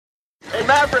Hey,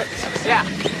 Maverick. Yeah.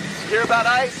 Hear about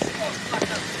ice?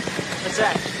 What's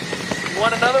that? You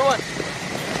want another one?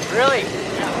 Really?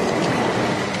 Yeah.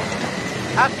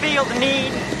 I feel the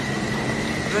need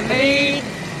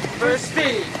for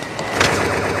speed.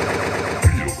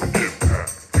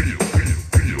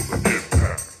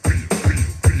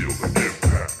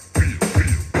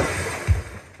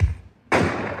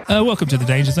 Welcome to the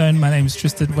Danger Zone. My name is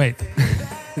Tristan. Wait,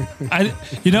 I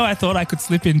thought I could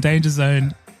slip in Danger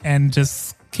Zone and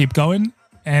just keep going,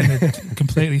 and it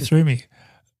completely threw me.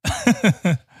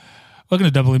 Welcome to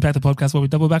Double Impact, the podcast where we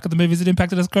double back at the movies that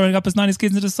impacted us growing up as 90s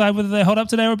kids and decide whether they hold up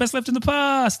today or are best left in the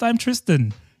past. I'm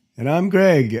Tristan. And I'm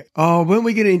Greg. Oh, weren't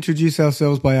we going to introduce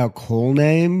ourselves by our call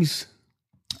names?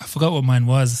 I forgot what mine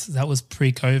was. That was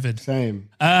pre-COVID. Same.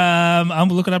 I'm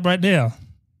looking up right now.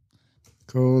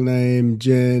 Call name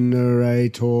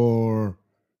Generator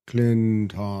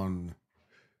Clinton.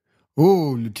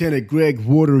 Oh, Lieutenant Greg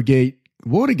Watergate.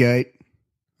 Watergate?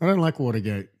 I don't like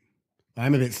Watergate. I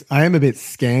am a bit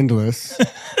scandalous.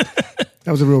 That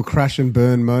was a real crash and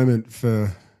burn moment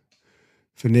for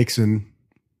Nixon.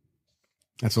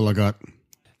 That's all I got.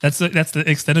 That's the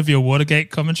extent of your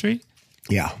Watergate commentary?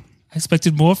 Yeah. I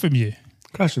expected more from you.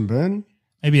 Crash and burn.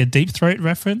 Maybe a Deep Throat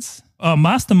reference? Oh,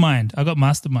 Mastermind. I got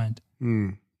Mastermind.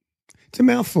 It's a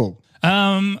mouthful. All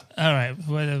right.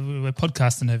 We're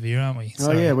podcasting over here, aren't we?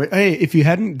 Oh, yeah. Hey, if you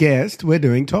hadn't guessed, we're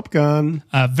doing Top Gun.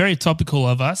 Very topical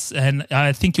of us, and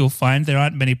I think you'll find there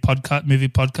aren't many movie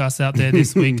podcasts out there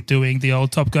this week doing the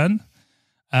old Top Gun.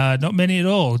 Not many at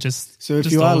all. So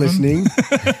if you are listening,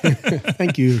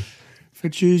 thank you for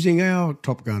choosing our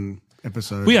Top Gun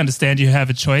episode. We understand you have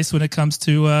a choice when it comes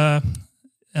to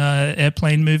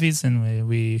airplane movies, and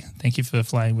we thank you for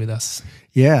flying with us.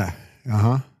 Yeah.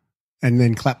 And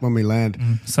then clap when we land.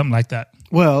 Something like that.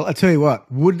 Well, I tell you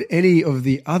what, would any of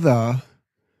the other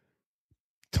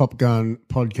Top Gun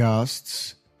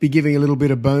podcasts be giving a little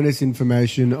bit of bonus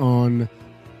information on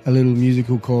a little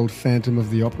musical called Phantom of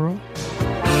the Opera?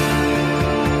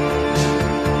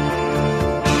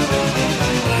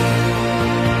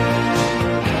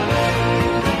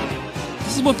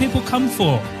 This is what people come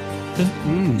for.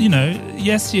 You know,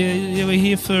 yes, you were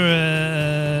here for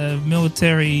a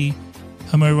military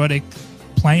homoerotic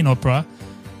plane opera.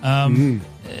 And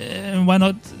why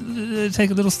not take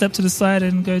a little step to the side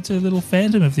and go to a little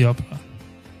Phantom of the Opera?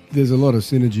 There's a lot of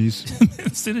synergies.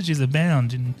 Synergies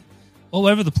abound in all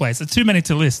over the place. There's too many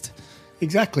to list.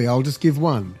 Exactly. I'll just give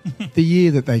one. The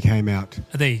year that they came out.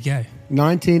 There you go.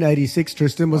 1986,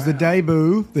 Tristan, was the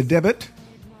debut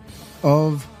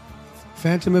of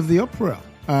Phantom of the Opera.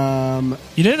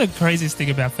 You know the craziest thing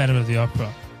about Phantom of the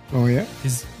Opera? Oh, yeah?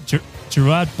 Is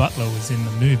Gerard Butler was in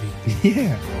the movie.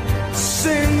 Yeah.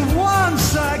 Sing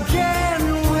once again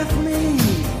with me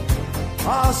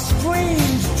a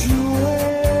strange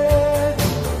duet.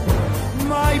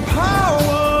 My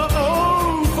power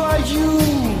over you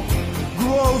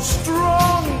grows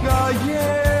stronger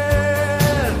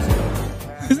yet.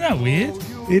 Isn't that weird?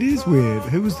 It is weird.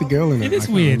 Who was the girl in it? It is I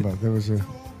can't weird. remember. There was a...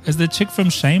 As the chick from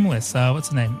Shameless, what's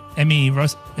her name? Emmy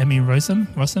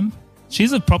Rossum?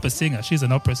 She's a proper singer. She's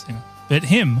an opera singer. But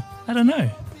him, I don't know.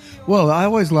 Well, I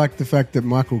always liked the fact that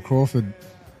Michael Crawford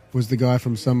was the guy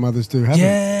from Some Mothers Do Have It.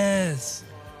 Yes.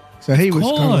 So he Of was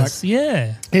course, kind of like...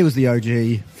 yeah. He was the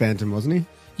OG Phantom, wasn't he?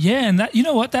 Yeah, and that, you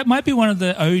know what? That might be one of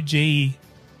the OG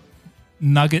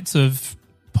nuggets of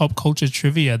pop culture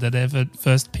trivia that ever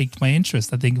first piqued my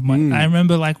interest. I think I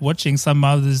remember like watching Some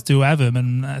Mothers Do Have Him,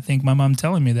 and I think my mum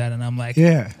telling me that, and I'm like,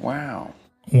 Yeah. Wow.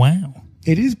 wow,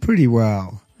 It is pretty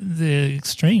wow. the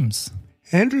extremes.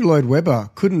 Andrew Lloyd Webber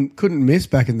couldn't miss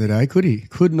back in the day, could he?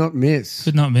 Could not miss.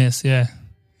 Could not miss, yeah.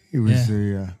 He was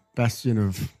the bastion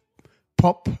of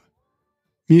pop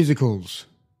musicals.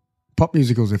 Pop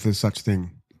musicals, if there's such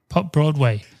thing. Pop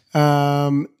Broadway.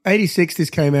 86, this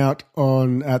came out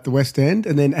at the West End,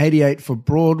 and then 88 for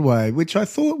Broadway, which I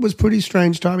thought was pretty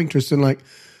strange timing, Tristan. Like,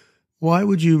 why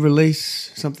would you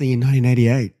release something in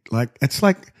 1988? Like, it's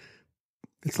like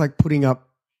putting up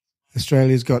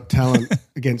Australia's Got Talent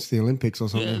against the Olympics or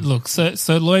something. Look, so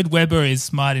Lloyd Webber is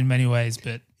smart in many ways,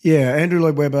 but Yeah, Andrew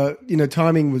Lloyd Webber,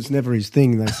 timing was never his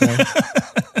thing, they say.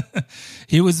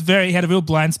 he had a real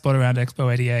blind spot around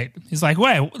Expo 88. He's like,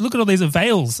 wait, look at all these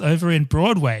avails over in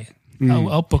Broadway.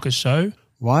 I'll book a show.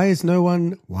 Why is no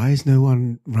one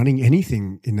running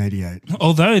anything in 88?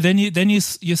 Although then you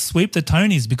sweep the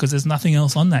Tonys because there's nothing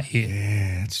else on that year.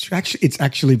 Yeah, it's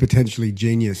actually potentially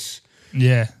genius.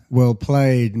 Yeah. Well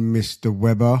played, Mr. Lloyd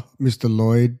Webber. Mr.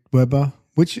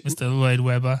 Lloyd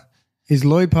Webber. Is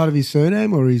Lloyd part of his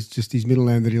surname or is just his middle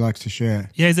name that he likes to share?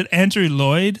 Yeah, is it Andrew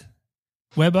Lloyd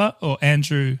Webber or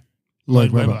Andrew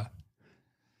Lloyd Webber?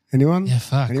 Anyone? Yeah,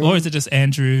 fuck. Anyone? Or is it just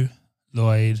Andrew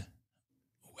Lloyd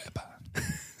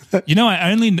Webber? You know,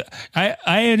 I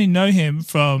only know him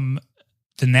from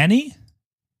The Nanny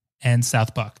and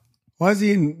South Park. Why is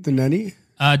he in The Nanny?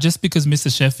 Just because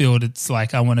Mr. Sheffield, it's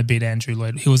like I want to beat Andrew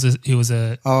Lloyd. He was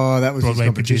a Oh, that was Broadway his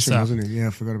competition, producer. wasn't it? Yeah, I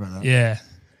forgot about that. Yeah.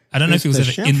 I don't know if he was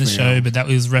Mr. ever in the show, Sheffield. but that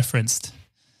was referenced.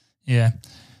 Yeah.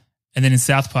 And then in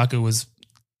South Park, it was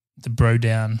the bro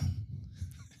down.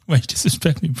 Wait,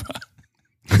 disrespect me, bro.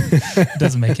 It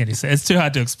doesn't make any sense. It's too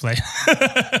hard to explain.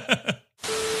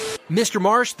 Mr.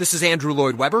 Marsh, this is Andrew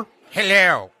Lloyd Webber.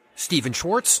 Hello. Stephen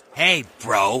Schwartz. Hey,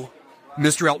 bro.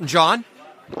 Mr. Elton John.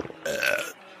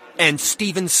 And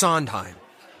Stephen Sondheim.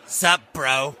 Sup,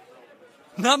 bro?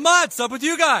 Not much. Up with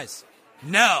you guys?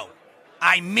 No.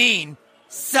 I mean,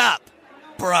 sup,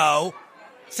 bro.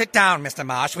 Sit down, Mr.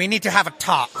 Marsh. We need to have a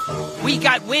talk. We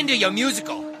got wind of your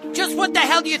musical. Just what the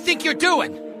hell do you think you're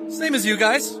doing? Same as you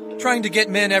guys. Trying to get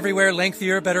men everywhere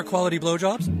lengthier, better quality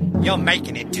blowjobs. You're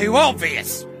making it too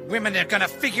obvious. Women are gonna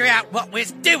figure out what we're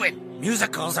doing.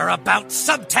 Musicals are about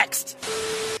subtext.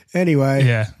 Anyway,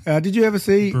 Yeah. did you ever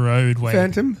see Broadway.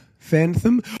 Phantom?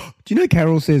 Do you know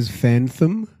Carol says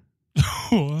Phantom?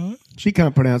 What? She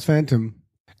can't pronounce Phantom.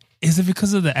 Is it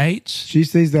because of the H? She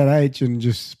sees that H and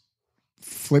just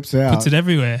flips out. Puts it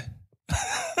everywhere.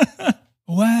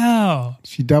 Wow.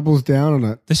 She doubles down on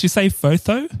it. Does she say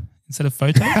photo instead of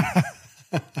photo?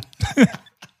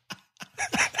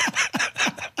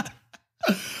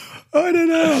 I don't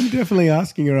know. I'm definitely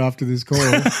asking her after this call.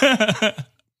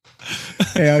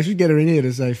 Hey, I should get her in here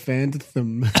to say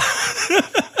Phantom.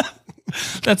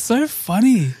 That's so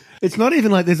funny. It's not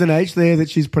even like there's an H there that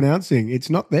she's pronouncing. It's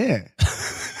not there.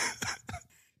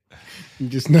 You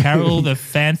just know. Carol the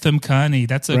Phantom Carney.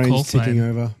 That's a call Brain's ticking sign.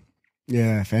 over.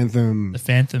 Yeah, Phantom. The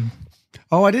Phantom.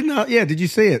 Oh, I didn't. Yeah, did you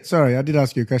see it? Sorry, I did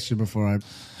ask you a question before I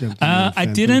jumped in. I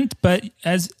didn't, but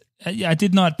I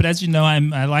did not. But as you know, I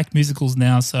like musicals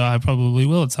now, so I probably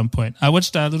will at some point. I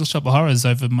watched Little Shop of Horrors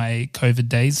over my COVID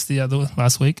days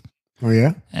last week, Oh,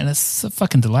 yeah? and it's so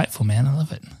fucking delightful, man. I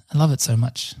love it. I love it so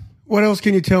much. What else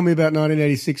can you tell me about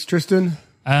 1986, Tristan?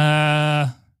 My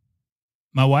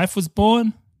wife was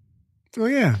born, Oh,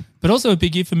 yeah. but also a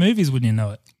big year for movies, wouldn't you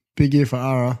know it? Big year for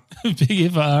Ara. Big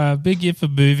year for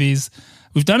movies.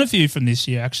 We've done a few from this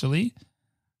year, actually.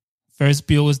 Ferris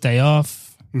Bueller's Day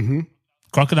Off. Mm-hmm.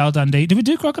 Crocodile Dundee. Did we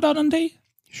do Crocodile Dundee?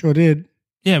 Sure did.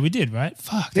 Yeah, we did, right?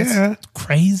 Fuck, that's Yeah.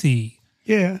 crazy.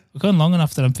 Yeah. We've gone long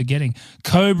enough that I'm forgetting.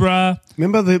 Cobra.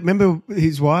 Remember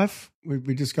his wife?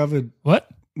 We discovered What?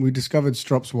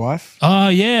 Strop's wife. Oh,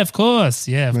 yeah, of course.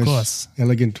 Yeah, of Most course.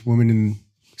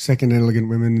 second elegant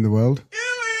women in the world.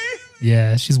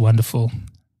 Yeah, she's wonderful.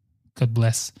 God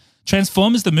bless.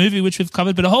 Transformers, the movie, which we've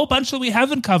covered, but a whole bunch that we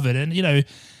haven't covered. And, you know,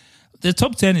 the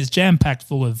top 10 is jam-packed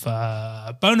full of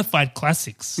bona fide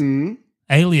classics.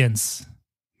 Aliens.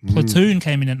 Platoon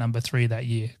came in at number 3 that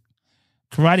year.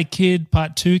 Karate Kid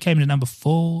Part 2 came in at number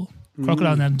 4.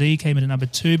 Crocodile Dundee came in at number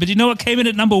 2. But you know what came in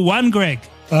at number 1, Greg?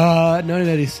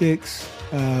 1986.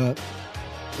 I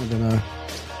don't know.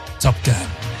 Top Gun.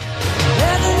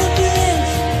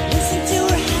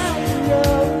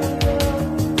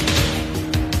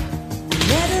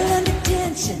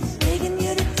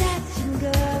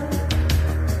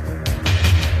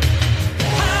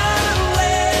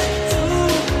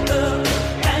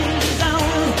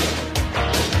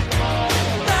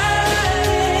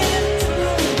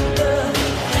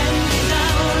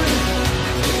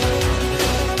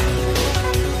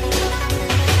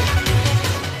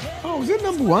 Oh, was it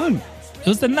number 1? It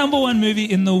was the number 1 movie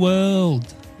in the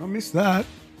world. I missed that.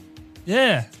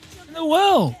 Yeah, in the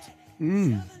world.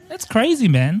 That's crazy,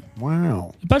 man.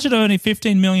 Wow. The budget of only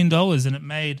 $15 million, and it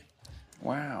made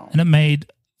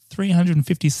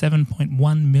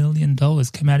 $357.1 million.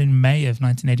 Came out in May of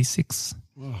 1986.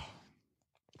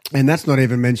 And that's not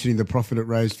even mentioning the profit it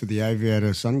raised for the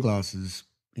aviator sunglasses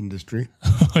industry.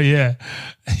 Oh yeah,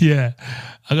 yeah.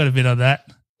 I got a bit on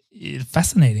that.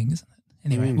 Fascinating, isn't it?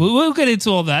 Anyway, we'll get into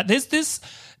all that. There's this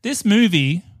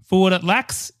movie, for what it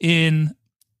lacks in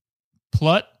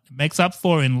plot, makes up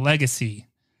for in legacy.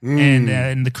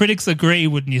 And the critics agree,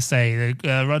 wouldn't you say?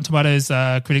 The Rotten Tomatoes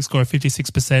critic score of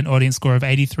 56%, audience score of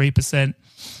 83%.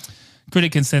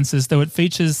 Critic consensus, though it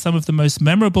features some of the most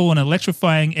memorable and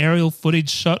electrifying aerial footage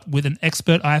shot with an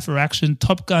expert eye for action,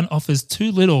 Top Gun offers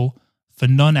too little for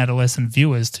non-adolescent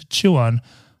viewers to chew on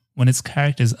when its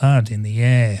characters aren't in the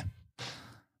air.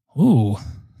 Ooh,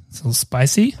 it's a little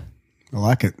spicy. I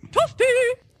like it.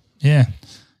 Yeah,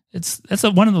 that's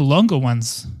one of the longer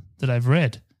ones that I've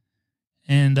read,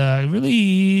 and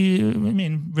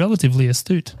relatively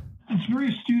astute. It's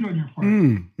very astute on your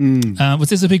part. Was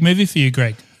this a big movie for you,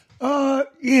 Greg?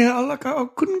 I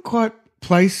couldn't quite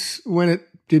place when it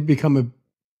did become a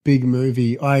big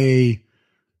movie, i.e.,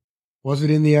 was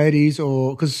it in the 80s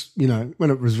or, because, you know,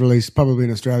 when it was released, probably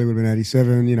in Australia would have been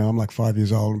 87, you know, I'm like 5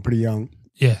 years old, I'm pretty young.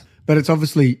 Yeah. But it's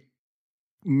obviously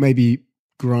maybe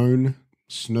grown,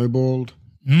 snowballed,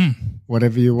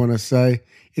 whatever you want to say.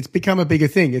 It's become a bigger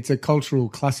thing. It's a cultural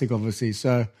classic, obviously.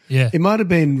 So it might have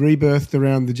been rebirthed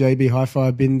around the JB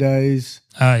Hi-Fi bin days.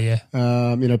 Oh, yeah.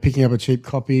 You know, picking up a cheap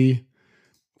copy.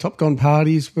 Top Gun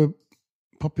parties were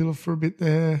popular for a bit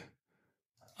there.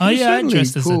 Oh, yeah, I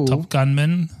dressed cool. as a Top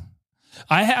Gunman.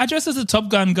 I dressed as a Top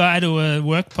Gun guy to a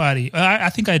work party. I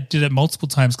think I did it multiple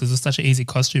times because it's such an easy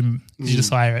costume. You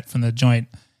just hire it from the joint.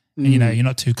 And, you know, you're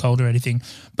not too cold or anything.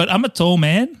 But I'm a tall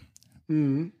man,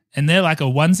 and they're like a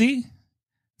onesie.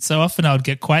 So often I would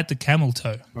get quite the camel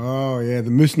toe. Oh, yeah,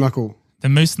 the moose knuckle. The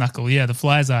moose knuckle, yeah, the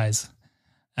fly's eyes.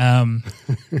 I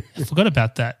forgot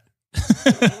about that.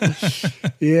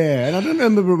 Yeah, and I don't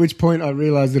remember at which point I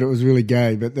realised that it was really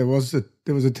gay, but there was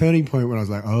a turning point when I was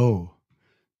like, oh,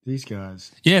 these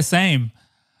guys. Yeah, same.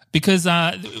 Because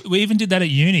we even did that at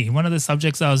uni. One of the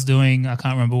subjects I was doing, I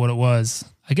can't remember what it was.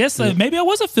 I guess maybe I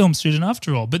was a film student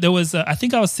after all. But there was, I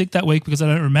think I was sick that week because I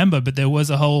don't remember, but there was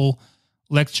a whole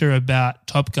lecture about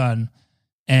Top Gun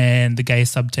and the gay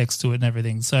subtext to it and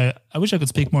everything. So I wish I could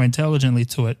speak more intelligently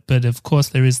to it. But of course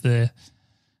there is the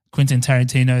Quentin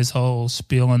Tarantino's whole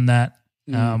spiel on that,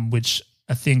 which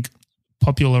I think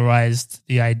popularized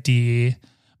the idea,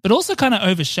 but also kind of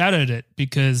overshadowed it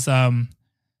because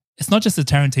it's not just a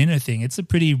Tarantino thing. It's a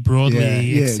pretty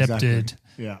broadly accepted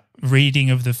reading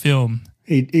of the film.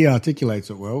 He articulates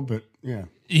it well, but yeah.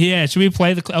 Yeah, should we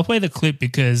play I'll play the clip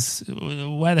because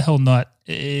why the hell not?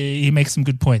 He makes some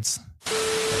good points.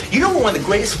 You know what one of the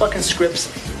greatest fucking scripts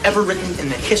ever written in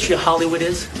the history of Hollywood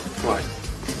is? What?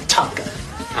 Top Gun.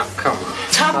 Oh, come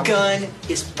on. Top Gun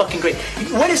is fucking great.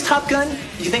 What is Top Gun?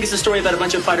 You think it's a story about a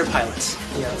bunch of fighter pilots?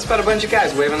 Yeah, it's about a bunch of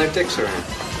guys waving their dicks around.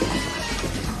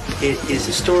 It is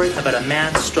a story about a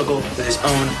man's struggle with his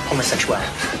own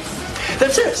homosexuality.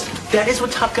 That's serious. That is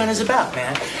what Top Gun is about,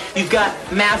 man. You've got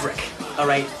Maverick, all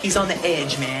right? He's on the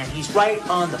edge, man. He's right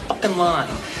on the fucking line,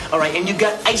 all right? And you've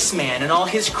got Iceman and all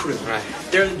his crew. Right.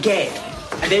 They're gay.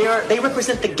 They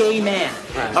represent the gay man,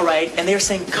 all right? And they're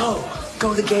saying, go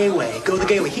the gay way, go the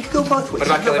gay way. He could go both ways. What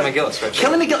about Kelly McGillis, right?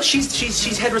 Kelly McGillis,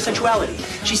 she's heterosexuality.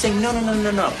 She's saying, no,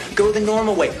 go the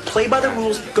normal way. Play by the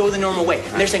rules, go the normal way.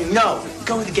 And they're saying, no,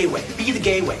 go the gay way. Be the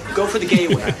gay way. Go for the gay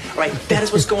way. All right, that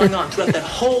is what's going on throughout that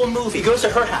whole movie. He goes to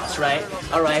her house, right?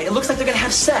 All right, it looks like they're going to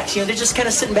have sex. You know, they're just kind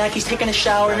of sitting back. He's taking a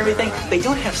shower and everything. They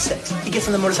don't have sex. He gets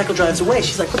on the motorcycle, drives away.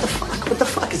 She's like, what the fuck? What the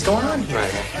fuck is going on here?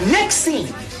 Right. Next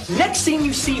scene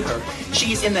you see her,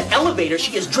 she's in the elevator.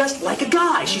 She is dressed like a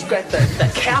guy. She's got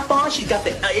the cap on. She's got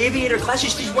the aviator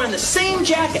glasses. She's wearing the same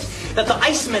jacket that the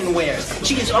Iceman wears.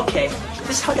 She is, okay,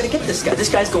 this is how I got to get this guy. This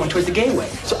guy's going towards the gay way.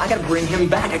 So I got to bring him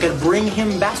back. I got to bring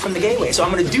him back from the gay way. So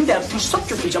I'm going to do that through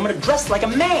subterfuge. I'm going to dress like a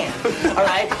man. All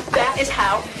right? That is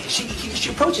how she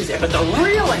approaches it. But the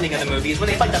real ending of the movie is when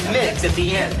they fight the MiGs at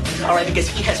the end. All right? Because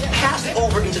he has passed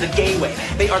over into the gay way.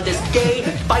 They are this gay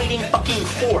fighting fucking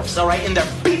force. All right? And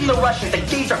they're beating the Russians. The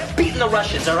gays are beating the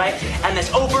Russians. All right? And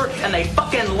it's over and they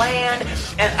fucking land.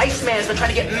 And Iceman has been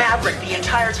trying to get Maverick the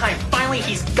entire time. Finally,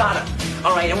 he's got him.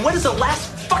 All right? And what is the last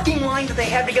fucking line that they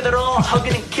have together? They're all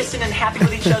hugging and kissing and happy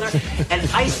with each other. And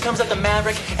Ice comes up to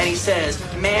Maverick and he says,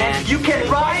 man, you can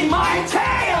ride my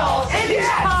tail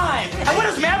anytime. And what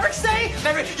does Maverick say?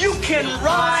 Maverick, you can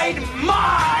ride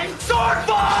my sword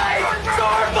fight!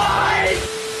 Sword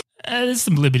fight! There's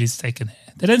some liberties taken here.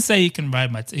 They don't say you can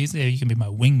ride my tail. You can be my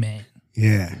wingman.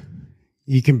 Yeah.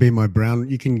 You can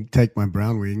take my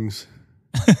brown wings.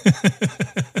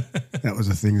 That was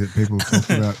a thing that people talked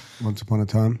about once upon a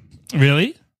time.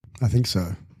 Really? I think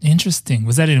so. Interesting.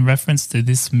 Was that in reference to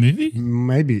this movie?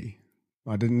 Maybe.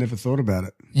 I never thought about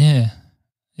it. Yeah.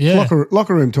 Yeah.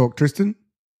 Locker room talk, Tristan.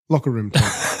 Locker room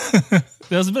talk.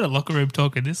 There was a bit of locker room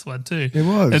talk in this one too. There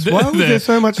was. Why was there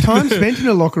so much time spent in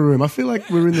a locker room? I feel like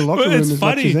we're in the locker room as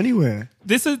much as anywhere.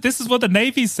 This is what the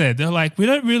Navy said. They're like, that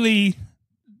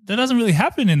doesn't really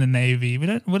happen in the Navy.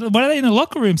 Why are they in the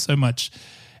locker room so much?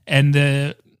 And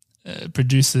the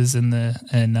producers and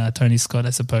Tony Scott, I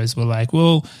suppose, were like,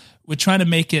 well, we're trying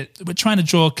to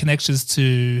draw connections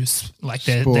to like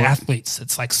the athletes.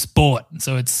 It's like sport.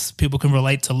 So it's people can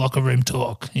relate to locker room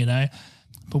talk, you know.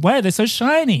 But why are they so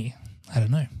shiny? I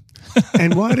don't know.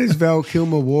 And why does Val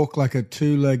Kilmer walk like a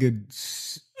two-legged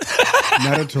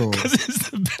matador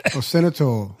or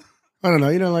senator? I don't know.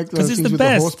 You know, like those things with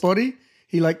the horse body.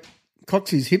 He like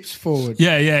cocks his hips forward.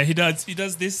 Yeah, he does. He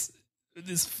does this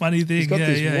funny thing. He's got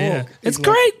this walk. It's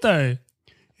great though.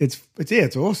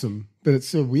 It's awesome, but it's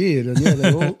so weird. And yeah,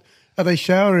 they're all are they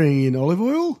showering in olive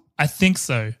oil? I think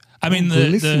so. I mean,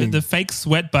 glistening. the fake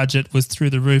sweat budget was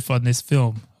through the roof on this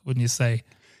film, wouldn't you say?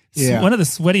 It's Yeah. one of the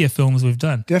sweatier films we've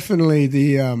done. Definitely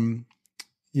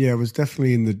it was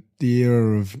definitely in the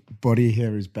era of body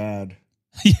hair is bad.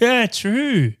 Yeah,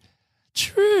 true.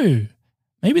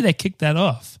 Maybe they kicked that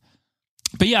off.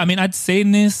 But yeah, I mean, I'd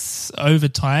seen this over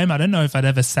time. I don't know if I'd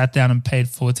ever sat down and paid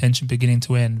full attention beginning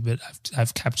to end, but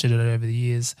I've captured it over the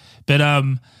years. But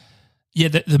yeah,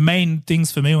 the main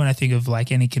things for me when I think of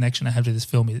like any connection I have to this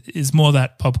film is more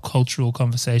that pop cultural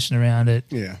conversation around it.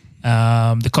 Yeah.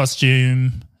 The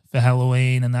costume for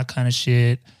Halloween and that kind of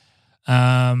shit.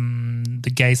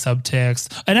 The gay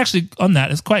subtext. And actually on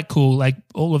that, it's quite cool. Like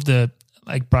all of the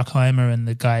like Bruckheimer and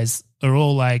the guys are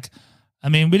all like, I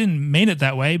mean, we didn't mean it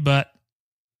that way, but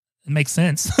it makes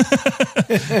sense.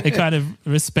 They kind of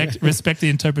respect the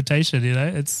interpretation, you know?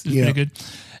 It's pretty good.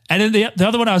 And then the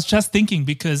other one I was just thinking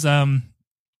because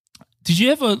did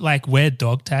you ever like wear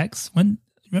dog tags?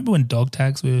 Remember when dog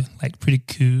tags were like pretty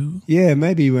cool? Yeah,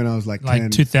 maybe when I was like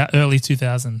 10. Early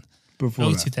 2000. Before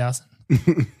early that. 2000.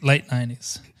 Late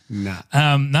 90s. Nah.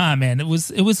 Nah, man, it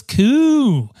was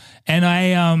cool. And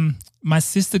I my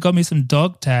sister got me some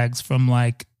dog tags from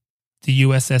like the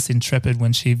USS Intrepid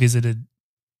when she visited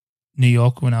New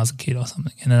York when I was a kid or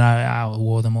something. And then I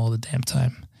wore them all the damn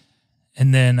time.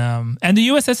 And then and the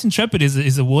USS Intrepid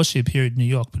is a warship here in New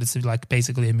York, but it's like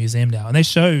basically a museum now. And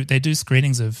they do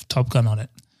screenings of Top Gun on it.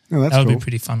 Oh, that's that would be cool. a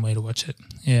pretty fun way to watch it.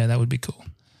 Yeah, that would be cool.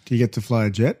 Do you get to fly a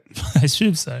jet? I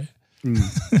assume so.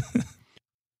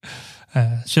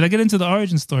 Should I get into the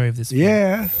origin story of this film?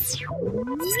 Yeah.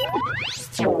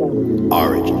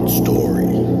 Origin story.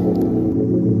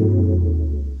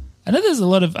 I know there's a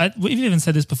lot of, we've even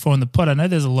said this before in the pod, I know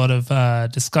there's a lot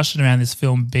of discussion around this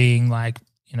film being like,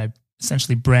 you know,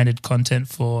 essentially branded content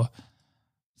for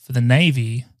the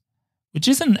Navy, which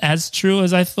isn't as true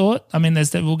as I thought. I mean,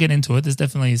 we'll get into it. There's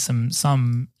definitely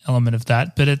some element of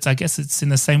that, but I guess it's in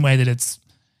the same way that it's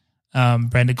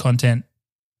branded content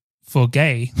for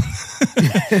gay.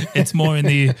 It's more in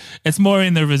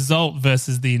the result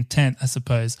versus the intent, I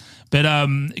suppose. But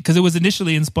because it was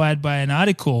initially inspired by an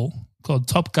article called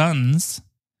Top Guns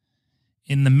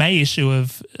in the May issue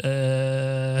of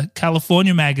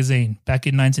California magazine back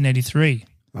in 1983,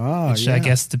 which I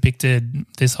guess depicted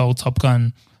this whole Top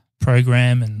Gun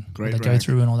program and what they go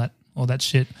through and all that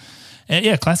shit.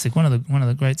 Yeah, classic, one of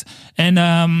the greats. And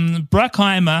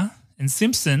Bruckheimer and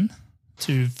Simpson,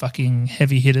 two fucking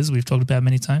heavy hitters we've talked about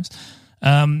many times.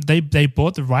 They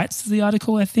bought the rights to the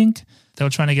article, I think. They were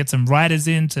trying to get some writers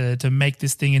in to make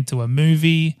this thing into a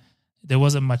movie. There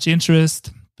wasn't much interest,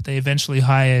 but they eventually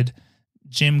hired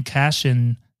Jim Cash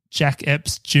and Jack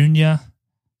Epps Jr.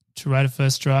 to write a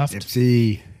first draft.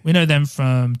 Epsy. We know them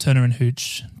from Turner and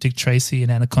Hooch, Dick Tracy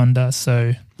and Anaconda,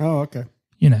 so... Oh, okay.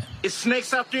 You know. Is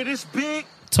snakes out there this big?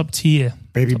 Top tier.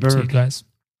 Baby top tier bird. guys.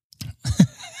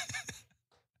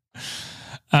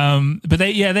 But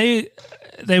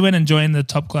they went and joined the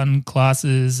Top Gun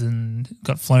classes and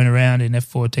got flown around in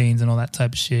F-14s and all that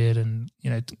type of shit, and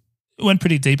you know went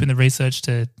pretty deep in the research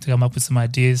to come up with some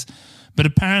ideas. But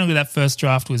apparently that first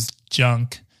draft was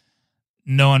junk.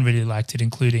 No one really liked it,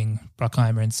 including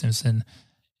Bruckheimer and Simpson.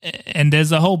 And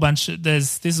there's a whole bunch.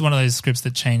 This is one of those scripts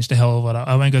that changed a hell of a lot.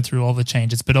 I won't go through all the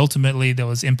changes, but ultimately there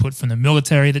was input from the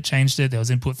military that changed it. There was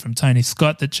input from Tony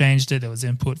Scott that changed it. There was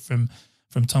input from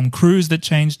Tom Cruise that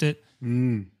changed it.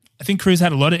 I think Cruise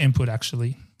had a lot of input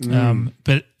actually.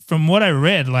 But from what I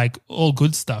read, like all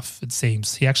good stuff, it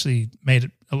seems. He actually made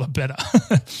it a lot better.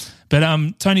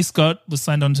 But Tony Scott was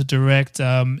signed on to direct,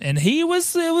 and it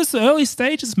was the early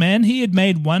stages, man. He had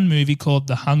made one movie called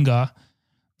The Hunger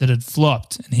that had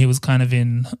flopped, and he was kind of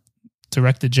in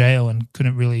director jail and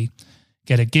couldn't really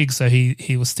get a gig, so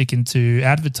he was sticking to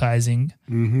advertising.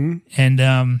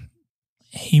 And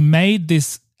he made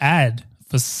this ad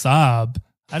for Saab.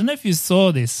 I don't know if you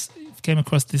saw this, came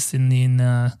across this in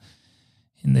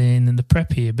the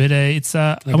prep here, but it's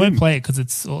I won't play it because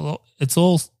it's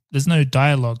all there's no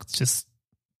dialogue, it's just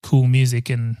cool music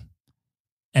and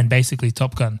basically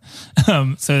Top Gun.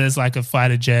 So there's like a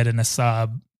fighter jet and a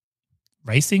Saab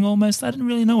racing almost. I didn't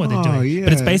really know what they're doing, yeah.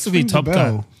 but it's basically Rings a Top Gun.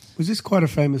 bell. Was this quite a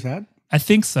famous ad? I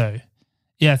think so.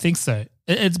 Yeah, I think so.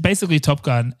 It's basically Top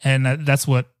Gun, and that's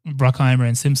what Bruckheimer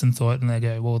and Simpson thought. And they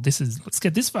go, well, let's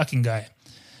get this fucking guy.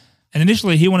 And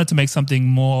initially he wanted to make something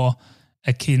more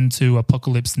akin to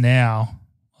Apocalypse Now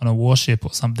on a warship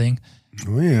or something.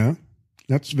 Oh, yeah.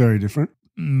 That's very different.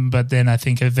 But then I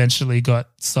think eventually got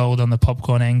sold on the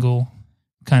popcorn angle,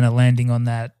 kind of landing on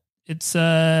that. It's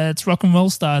rock and roll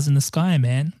stars in the sky,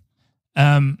 man.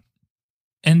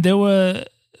 And there were,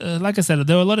 like I said,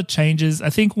 there were a lot of changes. I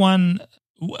think one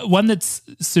that's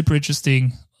super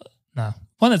interesting,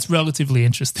 one that's relatively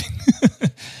interesting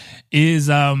is,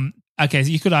 okay, so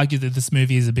you could argue that this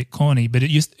movie is a bit corny, but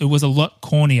it was a lot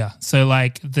cornier. So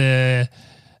like the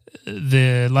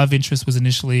love interest was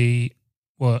initially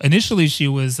she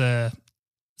was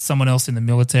someone else in the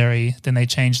military. Then they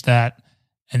changed that,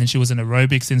 and then she was an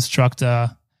aerobics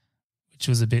instructor, which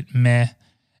was a bit meh.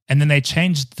 And then they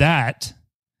changed that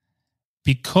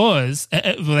because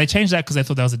they changed that because they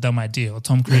thought that was a dumb idea, or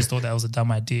Tom Cruise thought that was a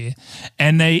dumb idea.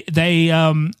 And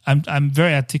I'm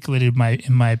very articulated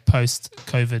in my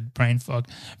post-COVID brain fog,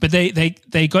 but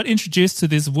they got introduced to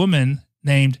this woman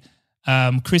named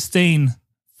Christine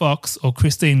Fox, or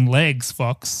Christine Legs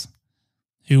Fox,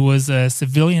 who was a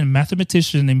civilian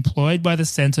mathematician employed by the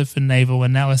Center for Naval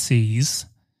Analyses.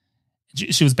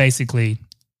 She was basically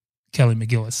Kelly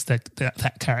McGillis,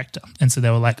 that character. And so they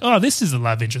were like, oh, this is a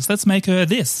love interest. Let's make her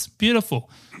this. Beautiful.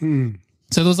 So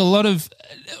there was a lot of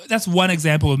 – that's one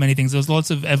example of many things. There was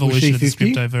lots of evolution of the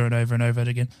script over and over and over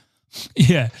again.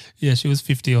 Yeah, she was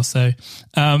 50 or so.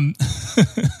 In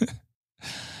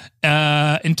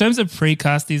terms of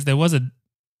pre-casties, there wasn't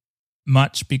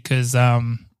much because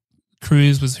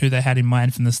Cruise was who they had in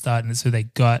mind from the start, and it's who they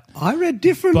got. I read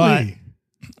differently.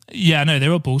 But, yeah, no,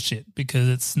 they're all bullshit because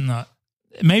it's not –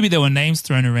 maybe there were names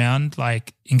thrown around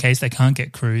like in case they can't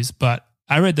get Cruise, but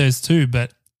I read those too,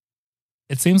 but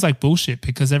it seems like bullshit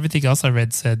because everything else I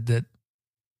read said that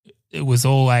it was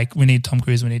all like, we need Tom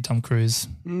Cruise,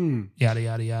 yada,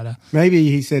 yada, yada. Maybe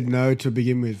he said no to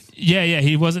begin with. Yeah,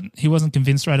 he wasn't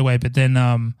convinced right away, but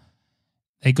then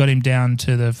they got him down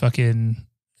to the fucking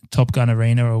Top Gun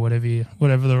arena or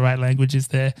whatever the right language is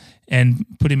there, and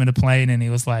put him in a plane, and he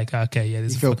was like, okay, yeah,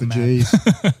 this is felt the mad. G's.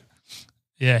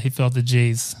 Yeah, he felt the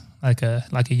G's like a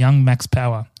young Max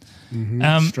Power.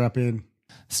 Mm-hmm.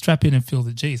 Strap in and feel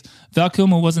the G's. Val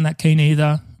Kilmer wasn't that keen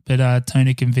either, but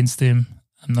Tony convinced him.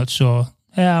 I'm not sure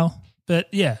how, but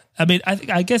yeah. I mean,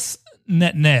 I guess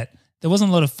net, there wasn't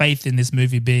a lot of faith in this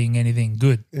movie being anything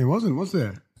good. It wasn't, was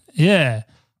there? Yeah.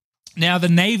 Now, the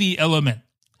Navy element.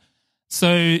 So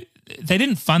they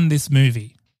didn't fund this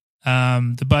movie.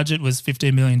 The budget was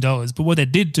 $15 million, but what they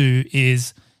did do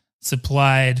is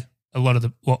supplied a lot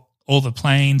of all the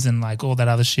planes and like all that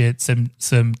other shit, some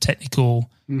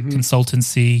technical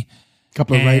consultancy. A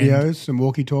couple of radios, some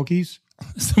walkie-talkies.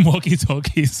 Some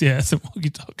walkie-talkies, yeah, some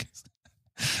walkie-talkies.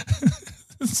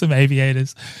 Some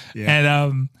aviators.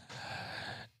 Yeah.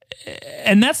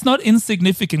 And that's not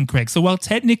insignificant, Craig. So while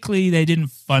technically they didn't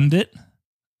fund it,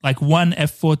 like one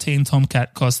F-14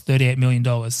 Tomcat cost $38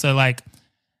 million. So like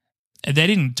they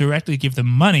didn't directly give them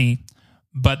money,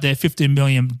 but their $15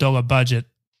 million budget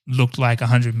looked like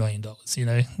 $100 million,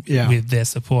 with their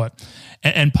support.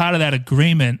 And part of that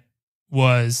agreement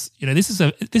was,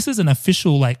 this is an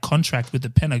official like contract with the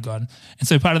Pentagon. And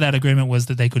so part of that agreement was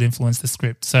that they could influence the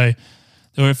script. So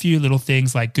there were a few little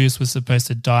things like Goose was supposed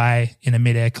to die in a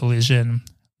mid-air collision.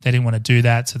 They didn't want to do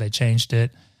that, so they changed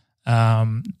it.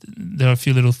 There were a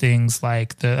few little things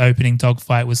like the opening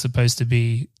dogfight was supposed to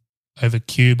be over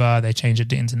Cuba. They changed it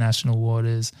to international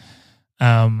waters.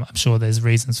 I'm sure there's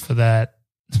reasons for that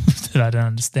that I don't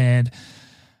understand.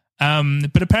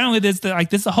 But apparently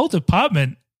there's a whole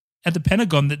department at the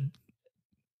Pentagon that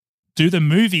do the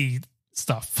movie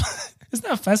stuff. Isn't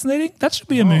that fascinating? That should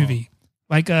be a movie.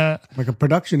 Like a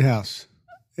production house,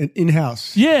 an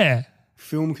in-house. Yeah.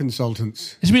 Film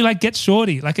consultants. It should be like Get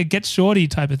Shorty, like a Get Shorty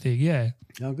type of thing, yeah.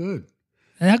 How good.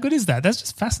 And how good is that? That's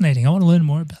just fascinating. I want to learn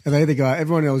more about that. Are they the guy,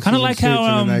 everyone else kind of like how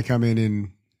and then they come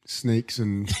in sneaks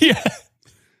and yeah.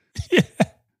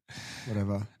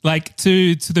 whatever. Like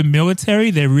to the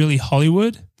military, they're really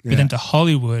Hollywood, but then to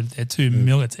Hollywood, they're too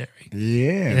military.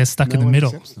 Yeah. They're stuck in the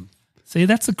middle. See,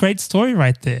 that's a great story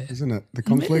right there. Isn't it? The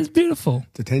conflict. It's beautiful.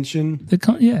 The tension.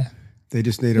 Yeah. They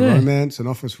just need a romance, an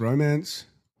office romance.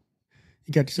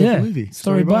 You got yourself a movie.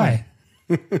 Story by.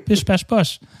 Bish Bash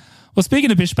Bosh. Well,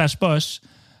 speaking of Bish Bash Bosh,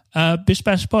 Bish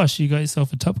Bash Bosh, you got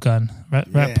yourself a Top Gun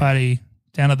rap party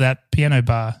down at that piano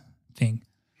bar thing.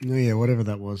 Oh, yeah, whatever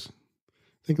that was.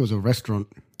 I think it was a restaurant.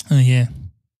 Oh, yeah.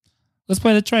 Let's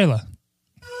play the trailer.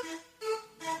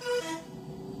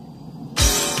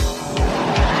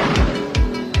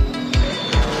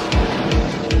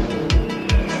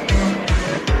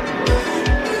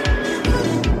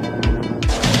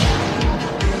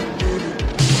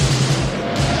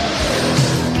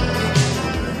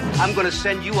 I'm gonna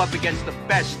send you up against the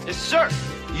best. Yes, sir.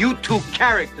 You two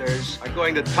characters are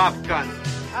going to Top Gun.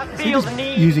 I feel the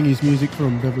need. Using his music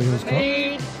from Beverly Hills Cop.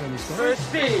 Need for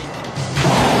speed.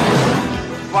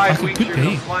 5 Fuck, it weeks, could you're going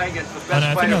be. to fly against the I know,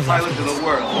 best I think fighter I was pilots after in this. the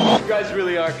world. You guys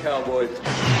really are cowboys.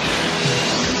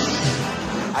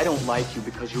 I don't like you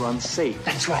because you're unsafe.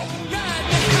 That's right.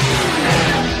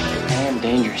 I am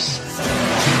dangerous.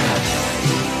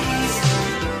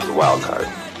 The wild card.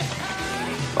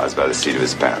 Flies by the seat of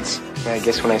his pants. I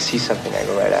guess when I see something, I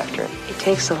go right after it. It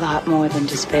takes a lot more than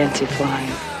just fancy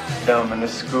flying. Gentlemen,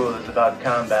 this school is about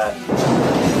combat.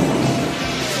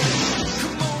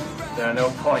 There are no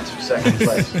points for second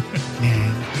place.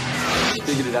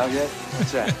 Figured it out yet?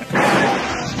 What's that?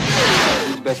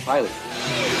 Who's the best pilot?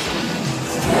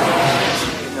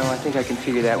 No, I think I can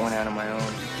figure that one out on my own.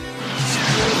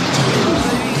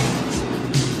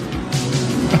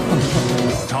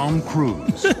 Tom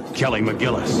Cruise, Kelly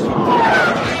McGillis,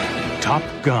 Top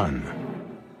Gun.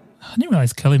 I didn't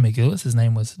realize Kelly McGillis'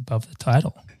 name was above the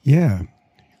title. Yeah,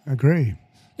 I agree.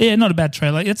 Yeah, not a bad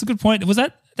trailer. It's a good point. Was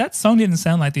that song didn't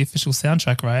sound like the official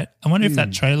soundtrack, right? I wonder if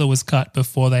that trailer was cut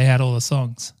before they had all the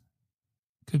songs.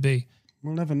 Could be.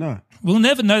 We'll never know. We'll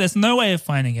never know. There's no way of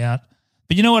finding out.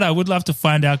 But you know what I would love to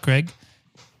find out, Greg?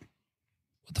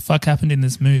 What the fuck happened in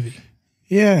this movie?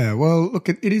 Yeah, well, look,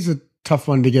 it is a tough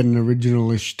one to get an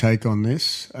original-ish take on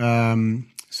this. So I'm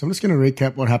just going to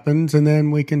recap what happens and then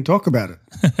we can talk about it.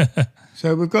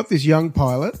 So we've got this young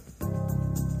pilot.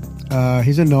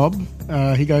 He's a knob.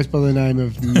 He goes by the name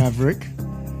of Maverick.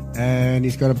 And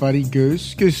he's got a buddy,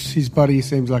 Goose. Goose, his buddy,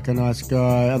 seems like a nice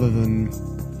guy other than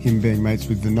him being mates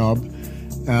with the knob.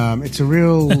 It's a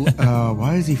real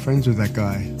why is he friends with that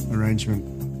guy arrangement.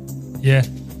 Yeah.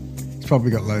 He's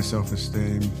probably got low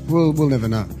self-esteem. We'll never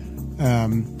know.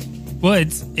 Well,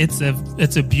 it's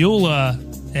a Bueller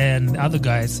and other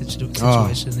guys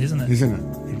situation, isn't it? Isn't it?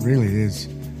 It really is.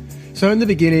 So in the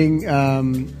beginning,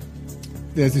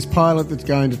 there's this pilot that's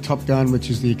going to Top Gun, which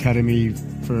is the academy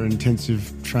for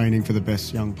intensive training for the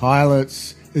best young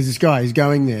pilots. There's this guy, he's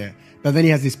going there. But then he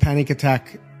has this panic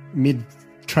attack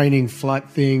mid-training flight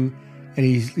thing, and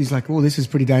he's like, oh, this is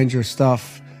pretty dangerous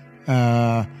stuff.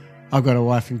 I've got a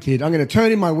wife and kid. I'm going to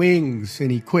turn in my wings.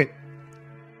 And he quit.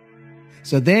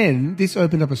 So then this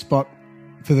opened up a spot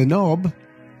for the knob,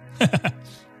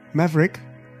 Maverick,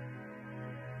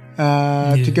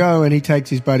 to go, and he takes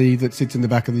his buddy that sits in the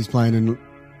back of his plane and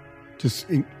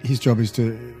his job is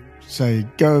to say,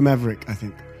 go Maverick, I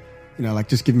think. You know, like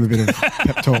just give him a bit of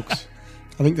pep talks.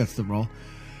 I think that's the role.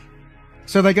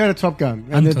 So they go to Top Gun,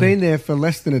 and they've been there for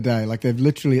less than a day. Like they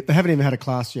haven't even had a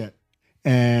class yet.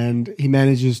 And he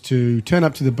manages to turn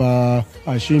up to the bar,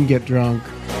 I assume get drunk.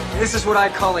 This is what I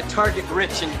call a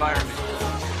target-rich environment.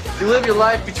 You live your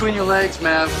life between your legs,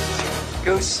 man.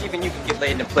 Goose, even you can get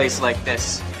laid in a place like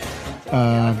this.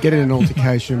 Get in an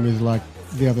altercation with like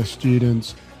the other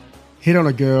students, hit on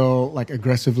a girl like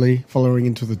aggressively, following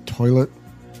into the toilet.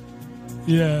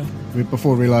 Yeah.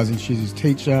 Before realizing she's his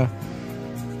teacher.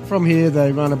 From here,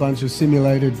 they run a bunch of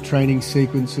simulated training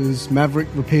sequences. Maverick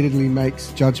repeatedly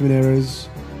makes judgment errors.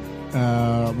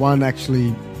 One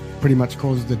actually pretty much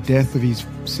causes the death of his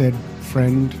said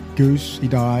friend, Goose. He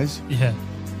dies. Yeah.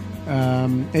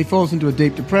 He falls into a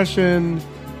deep depression.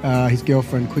 His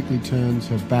girlfriend quickly turns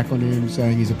her back on him,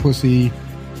 saying he's a pussy,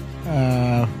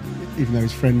 even though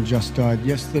his friend just died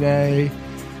yesterday.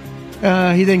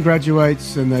 He then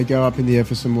graduates and they go up in the air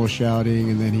for some more shouting,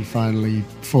 and then he finally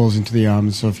falls into the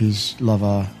arms of his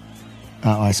lover,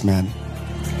 Iceman.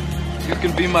 You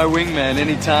can be my wingman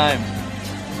anytime.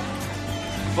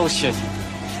 Bullshit.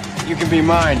 You can be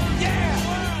mine.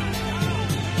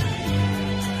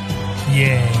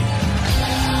 Yeah.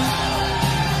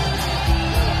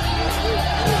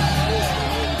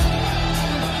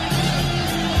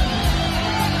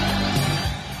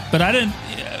 But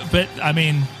I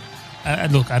mean,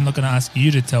 look, I'm not going to ask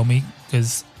you to tell me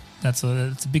because that's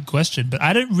a big question. But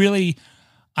I don't really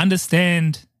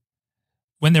understand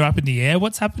when they're up in the air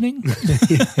what's happening.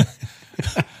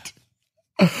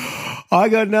 I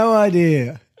got no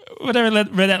idea. When I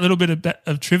read that little bit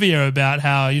of trivia about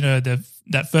how, you know,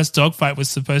 that first dogfight was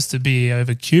supposed to be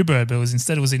over Cuba, but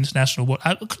instead it was international water.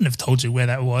 I couldn't have told you where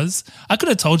that was. I could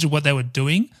have told you what they were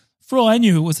doing. For all I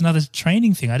knew, it was another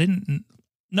training thing.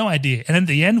 No idea. And in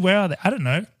the end, where are they? I don't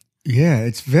know. Yeah,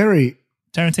 it's very...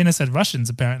 Tarantino said Russians,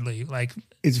 apparently. Like,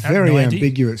 it's very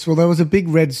ambiguous. Well, there was a big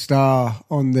red star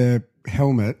on their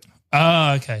helmet.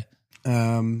 Oh, okay.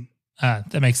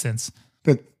 That makes sense.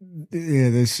 But yeah,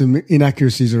 there's some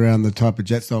inaccuracies around the type of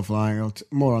jet style flying.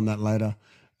 More on that later.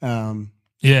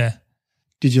 Yeah.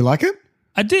 Did you like it?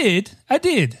 I did.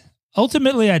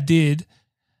 Ultimately, I did.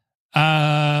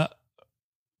 But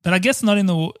I guess not in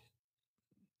the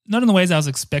ways I was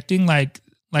expecting. Like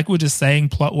we were just saying,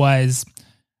 plot wise,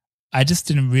 I just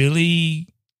didn't really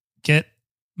get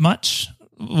much.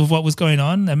 with what was going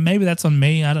on, and maybe that's on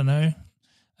me. I don't know.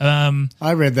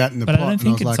 I read that in the but plot I don't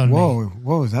think and I was it's like, on me.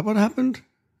 whoa, is that what happened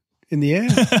in the air?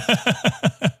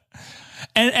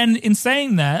 And in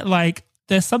saying that, like,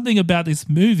 there's something about this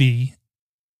movie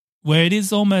where it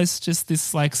is almost just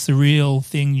this like surreal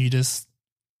thing you just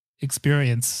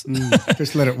experience.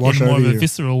 Just let it wash in more over of a you.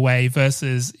 visceral way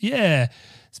versus,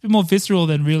 it's a bit more visceral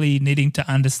than really needing to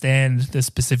understand the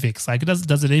specifics. Like,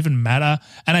 does it even matter?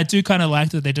 And I do kind of like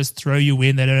that they just throw you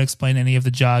in. They don't explain any of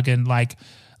the jargon. Like,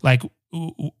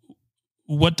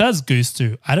 what does Goose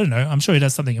do? I don't know. I'm sure he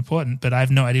does something important, but I have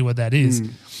no idea what that is.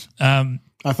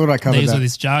 I thought I covered These that. are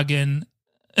this jargon.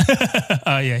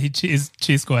 Oh yeah, he cheers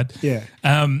squad. Yeah.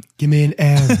 Give me an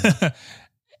M.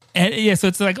 And yeah, so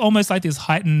it's like almost like this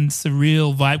heightened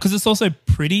surreal vibe because it's also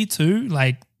pretty too.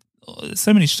 Like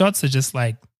so many shots are just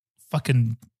like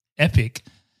fucking epic,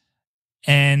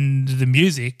 and the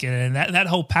music and that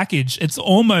whole package. It's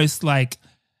almost like,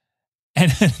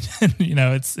 and you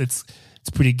know, it's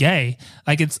pretty gay.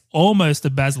 Like it's almost a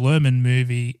Baz Luhrmann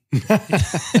movie.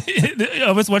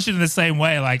 I was watching it in the same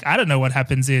way. Like I don't know what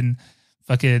happens in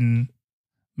fucking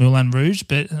Moulin Rouge,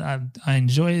 but I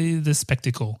enjoy the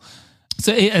spectacle.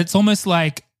 So it's almost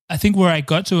like, I think where I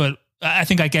got to it, I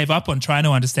think I gave up on trying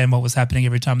to understand what was happening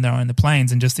every time they were in the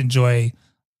planes and just enjoy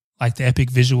like the epic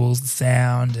visuals, the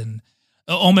sound, and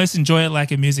almost enjoy it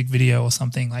like a music video or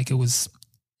something. Like it was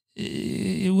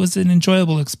an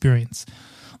enjoyable experience.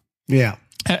 Yeah.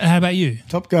 How about you?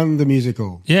 Top Gun the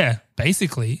musical. Yeah,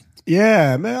 basically.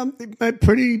 Yeah, man,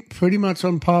 pretty much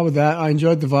on par with that. I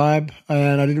enjoyed the vibe,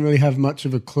 and I didn't really have much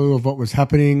of a clue of what was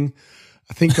happening.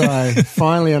 I think I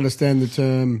finally understand the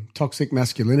term toxic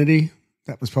masculinity.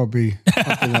 That was probably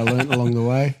something I learned along the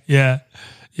way. Yeah.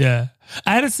 I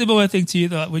had a similar thing to you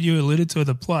that when you alluded to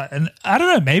the plot, and I don't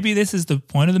know, maybe this is the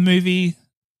point of the movie,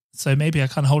 so maybe I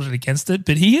can't hold it against it,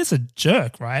 but he is a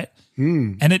jerk, right?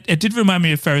 And it did remind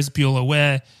me of Ferris Bueller,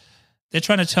 where they're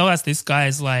trying to tell us this guy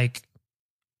is like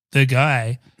the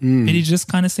guy, but he just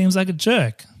kind of seems like a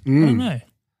jerk. I don't know.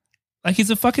 Like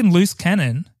he's a fucking loose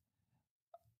cannon,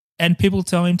 and people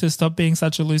tell him to stop being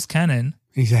such a loose cannon.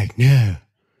 He's like, no.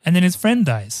 And then his friend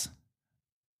dies.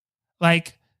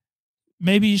 Like,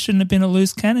 maybe you shouldn't have been a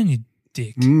loose cannon, you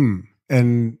dick.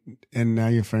 And now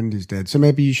your friend is dead. So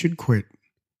maybe you should quit.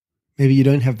 Maybe you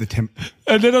don't have the temp.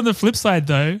 And then on the flip side,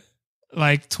 though,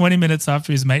 like 20 minutes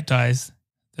after his mate dies,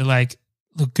 they're like,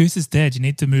 look, Goose is dead. You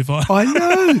need to move on. I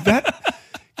know. That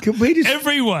could we just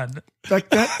everyone. Like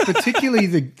that, particularly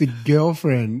the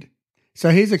girlfriend. So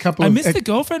here's a couple I of missed the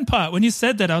girlfriend part. When you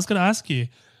said that, I was going to ask you.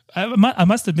 I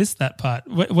must have missed that part.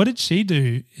 What did she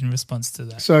do in response to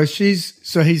that? So he's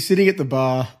sitting at the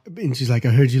bar and she's like, I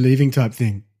heard you leaving type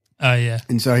thing. Oh, yeah.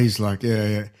 And so he's like,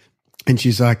 yeah. And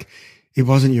she's like, it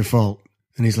wasn't your fault.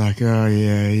 And he's like, oh,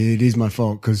 yeah, it is my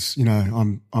fault because, you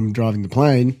know, I'm driving the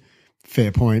plane.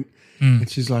 Fair point. And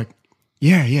she's like,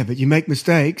 yeah, but you make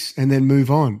mistakes and then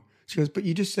move on. She goes, but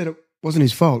you just said it wasn't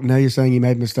his fault. Now you're saying he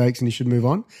made mistakes and he should move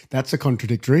on. That's a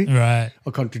contradictory. Right.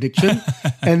 A contradiction.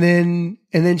 and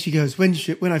then she goes, when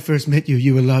I first met you,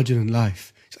 you were larger than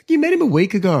life. She's like, you met him a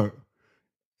week ago.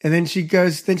 And then she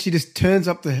just turns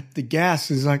up the gas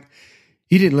and is like,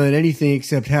 you didn't learn anything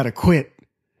except how to quit.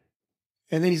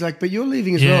 And then he's like, but you're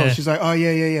leaving as well. She's like, oh,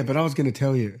 yeah, but I was going to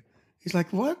tell you. He's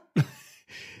like, what?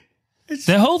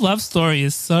 Their whole love story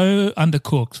is so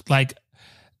undercooked. Like,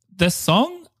 the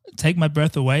song, Take My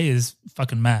Breath Away, is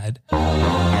fucking mad.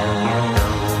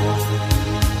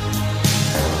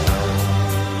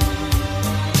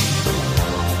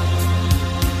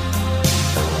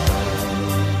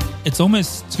 It's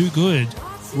almost too good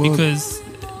because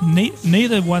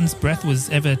neither one's breath was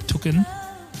ever taken.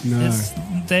 No.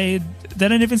 They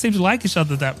don't even seem to like each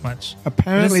other that much.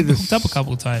 Apparently, they hooked up a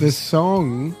couple of times. The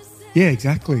song, yeah,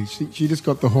 exactly. She just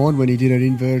got the horn when he did an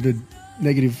inverted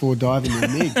 -4 dive in the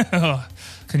MiG. Oh,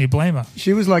 can you blame her?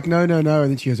 She was like, no. And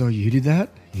then she goes, oh, you did that?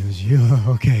 He goes, yeah,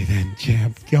 okay then,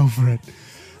 champ, go for it.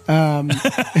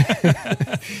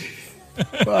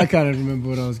 Well, I can't remember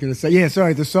what I was going to say. Yeah,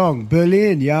 sorry, the song,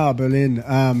 Berlin.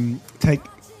 Take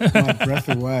My Breath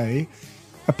Away.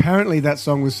 Apparently that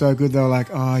song was so good, they were like,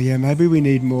 oh, yeah, maybe we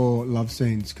need more love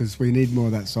scenes because we need more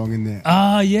of that song in there.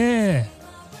 Oh, yeah.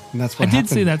 And that's what I happened.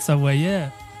 did see that somewhere, yeah.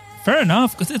 Fair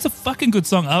enough, because it's a fucking good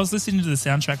song. I was listening to the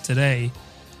soundtrack today,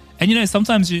 and, you know,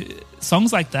 sometimes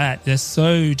songs like that, they're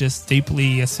so just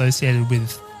deeply associated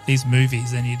with these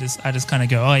movies, and I just kind of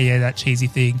go, oh, yeah, that cheesy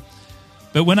thing.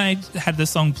 But when I had the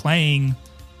song playing,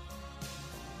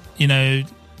 you know,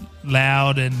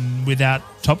 loud and without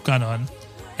Top Gun on,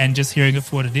 and just hearing it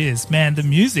for what it is, man, the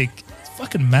music is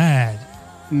fucking mad.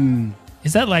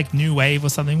 Is that like new wave or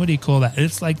something? What do you call that?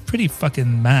 It's like pretty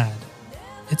fucking mad.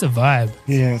 It's a vibe.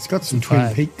 Yeah, it's got some It's a Twin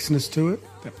vibe. Peaksness to it.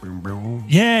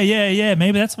 Yeah.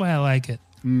 Maybe that's why I like it.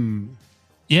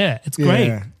 Yeah, it's great.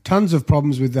 Yeah, tons of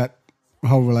problems with that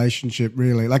whole relationship.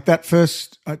 Really, like that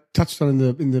first I touched on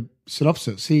in the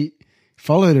synopsis. He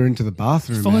followed her into the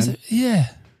bathroom. Follows Man. it- Yeah.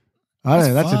 I don't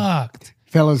know. That's fucked.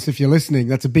 fellas. If you're listening,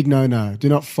 that's a big no-no. Do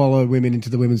not follow women into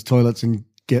the women's toilets and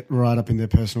get right up in their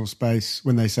personal space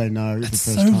when they say no. It's the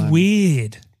first so time.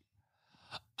 weird.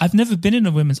 I've never been in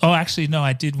a women's. Oh, actually, no,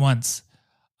 I did once.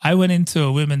 I went into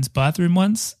a women's bathroom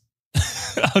once.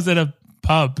 I was at a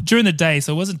pub during the day,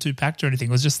 so it wasn't too packed or anything.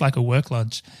 It was just like a work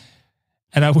lunch.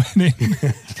 And I went in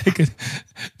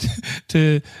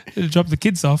to drop the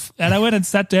kids off. And I went and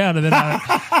sat down. And then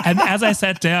and as I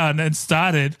sat down and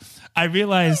started, I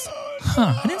realized,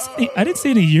 I didn't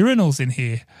see any urinals in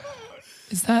here.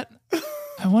 Is that,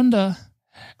 I wonder.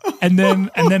 And then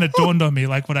it dawned on me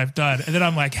like what I've done. And then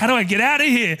I'm like, how do I get out of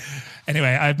here? Anyway,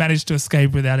 I managed to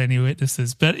escape without any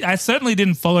witnesses. But I certainly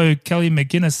didn't follow Kelly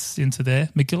McGinnis into there.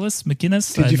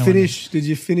 McGinnis? Did you finish? Did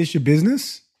you finish your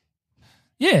business?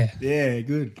 Yeah. Yeah,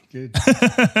 good.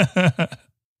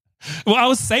 Well, I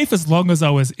was safe as long as I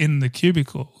was in the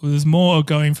cubicle. It was more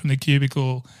going from the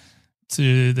cubicle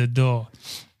to the door.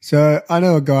 So I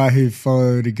know a guy who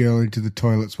followed a girl into the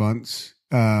toilets once.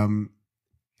 And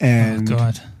oh,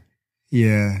 God.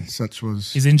 Yeah, such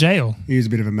was. He's in jail. He was a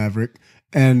bit of a maverick.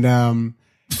 And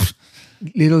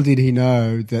little did he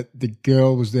know that the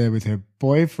girl was there with her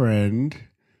boyfriend,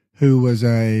 who was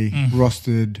a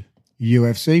rostered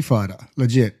UFC fighter,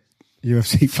 legit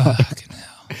UFC fighter. Fucking hell.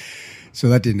 So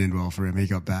that didn't end well for him. He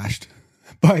got bashed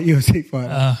by a UFC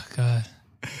fighter. Oh, God.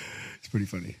 It's pretty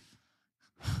funny.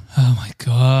 Oh, my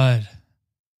God.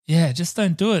 Yeah, just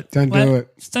don't do it. Don't do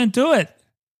it. Just don't do it.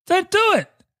 Don't do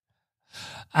it.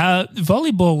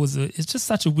 Volleyball it's just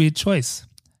such a weird choice.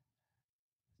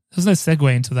 There's no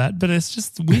segue into that, but it's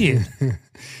just weird.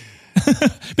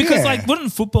 Because, like,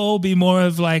 wouldn't football be more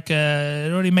of like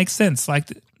it already makes sense. Like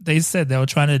they said, they were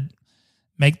trying to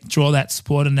draw that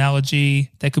sport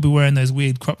analogy. They could be wearing those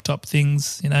weird crop top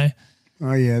things, you know.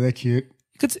 Oh yeah, they're cute.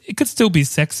 It could still be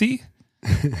sexy.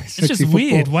 It's just Sexy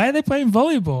weird. football. Why are they playing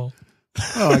volleyball?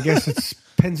 Oh, I guess it's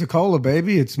Pensacola,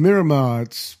 baby. It's Miramar.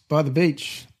 It's by the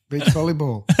beach. Beach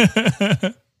volleyball.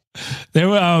 There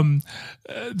were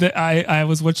I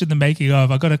was watching the making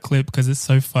of. I got a clip because it's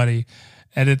so funny,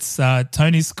 and it's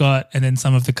Tony Scott and then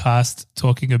some of the cast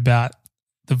talking about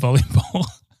the volleyball.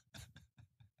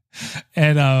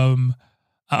 And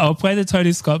I'll play the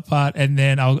Tony Scott part, and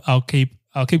then I'll keep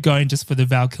going just for the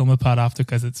Val Kilmer part after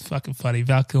because it's fucking funny.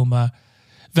 Val Kilmer.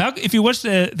 If you watch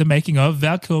the making of,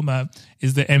 Val Kilmer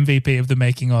is the MVP of the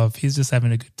making of. He's just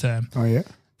having a good time. Oh yeah.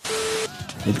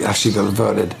 It actually got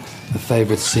voted the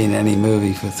favourite scene in any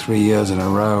movie for 3 years in a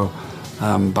row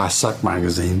by Suck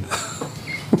Magazine.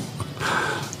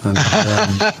 And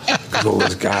with all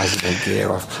those guys with their gear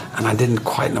off. And I didn't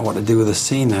quite know what to do with the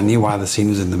scene. I knew why the scene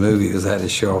was in the movie because they had to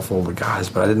show off all the guys,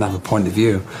 but I didn't have a point of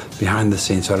view behind the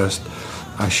scene, so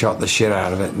I shot the shit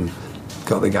out of it and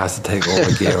got the guys to take all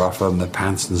the gear off them, their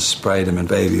pants, and sprayed them in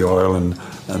baby oil and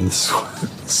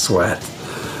sweat.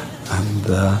 And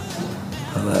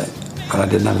I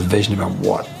didn't have a vision about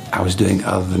what I was doing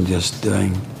other than just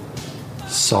doing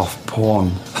soft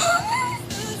porn.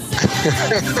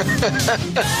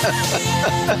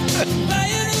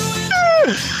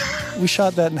 We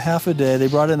shot that in half a day. They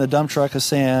brought in a dump truck of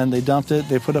sand. They dumped it.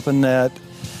 They put up a net.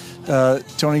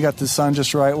 Tony got the sun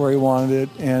just right where he wanted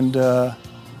it, and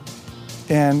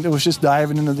it was just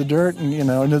diving into the dirt and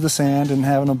into the sand and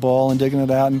having a ball and digging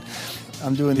it out. And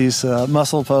I'm doing these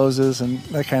muscle poses and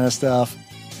that kind of stuff.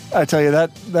 I tell you,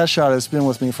 that shot has been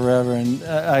with me forever, and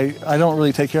I don't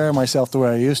really take care of myself the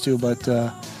way I used to, but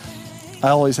I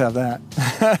always have that.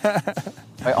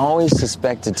 I always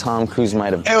suspected Tom Cruise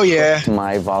might have cooked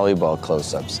my volleyball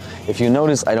close-ups. If you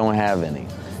notice, I don't have any.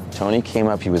 Tony came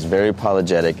up, he was very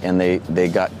apologetic, and they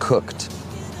got cooked.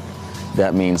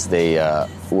 That means they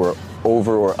were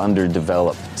over or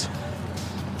underdeveloped,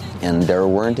 and there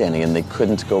weren't any, and they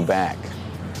couldn't go back.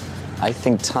 I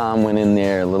think Tom went in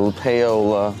there a little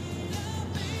payola,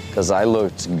 because I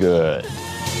looked good.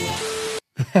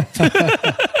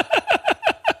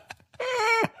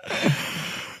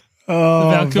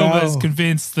 Val Kilmer is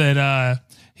convinced that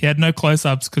he had no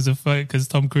close-ups because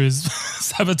Tom Cruise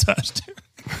sabotaged him.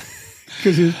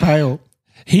 Because he was pale.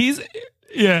 He's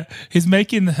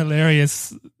making the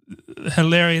hilarious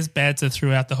banter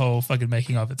throughout the whole fucking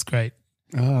making of. It's great.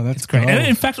 Oh, that's great. cool. And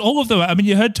in fact, all of them. I mean,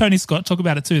 you heard Tony Scott talk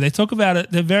about it too. They talk about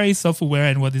it. They're very self-aware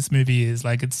in what this movie is.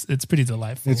 Like, it's pretty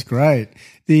delightful. It's great.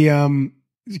 The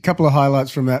a couple of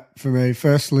highlights from that for me.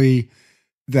 Firstly,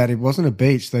 that it wasn't a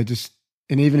beach. They just,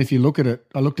 and even if you look at it,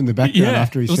 I looked in the background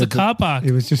after he said it was a car park.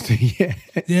 It was just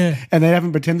yeah. And they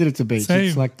haven't pretended it's a beach. Same.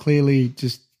 It's like clearly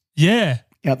just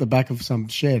out the back of some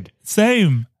shed.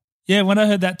 Same. Yeah, when I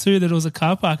heard that too, that it was a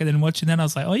car park, and then watching that, I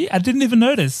was like, oh yeah, I didn't even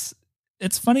notice.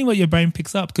 It's funny what your brain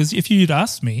picks up, because if you'd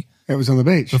asked me it was on the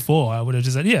beach before, I would have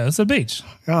just said, yeah, it's a beach.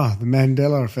 Oh, the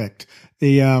Mandela effect,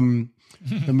 the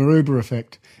Maruba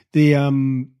effect. The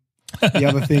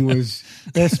other thing was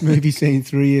best movie scene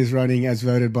 3 years running as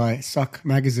voted by Suck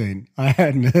Magazine. I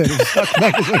hadn't heard of Suck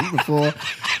Magazine before,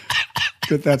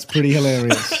 but that's pretty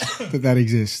hilarious that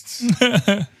exists,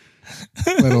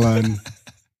 let alone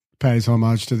pays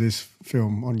homage to this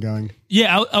film ongoing.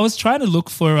 Yeah, I was trying to look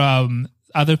for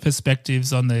other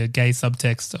perspectives on the gay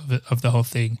subtext of the whole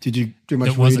thing. Did you do much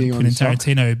that reading wasn't on Quentin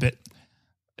Tarantino, but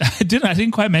I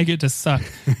didn't quite make it to Suck.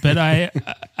 But I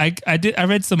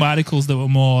read some articles that were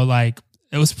more like,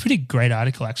 it was a pretty great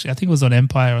article actually. I think it was on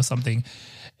Empire or something.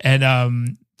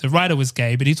 And the writer was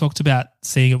gay, but he talked about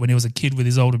seeing it when he was a kid with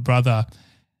his older brother,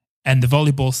 and the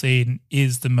volleyball scene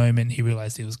is the moment he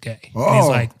realized he was gay. Oh. And he's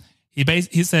like,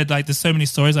 he said like there's so many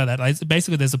stories like that. Like,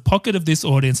 basically there's a pocket of this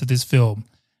audience of this film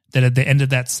that at the end of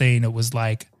that scene it was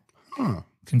like,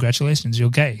 congratulations, you're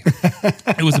gay.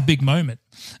 It was a big moment.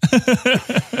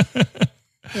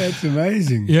 That's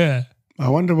amazing. Yeah. I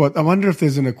wonder if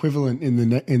there's an equivalent in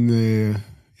the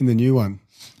new one.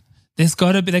 They've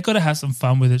got to have some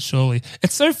fun with it, surely.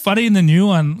 It's so funny in the new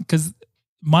one because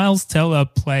Miles Teller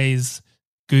plays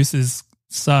Goose's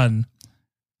son,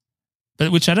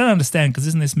 but which I don't understand, because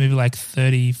isn't this movie like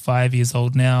 35 years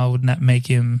old now? Wouldn't that make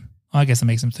him? I guess it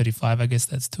makes him 35. I guess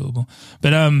that's doable.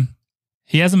 But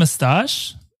he has a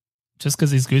mustache just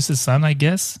because he's Goose's son, I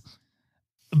guess.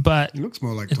 But he looks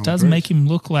more like it Tom does Cruise. make him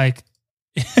look like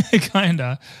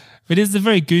kinda. But it's a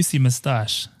very goosey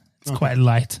mustache. It's quite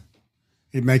light.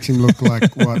 It makes him look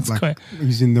like what? Like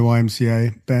he's in the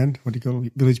YMCA band. What do you call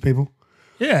it? Village People?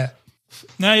 Yeah.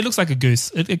 No, he looks like a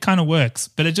goose. It kind of works.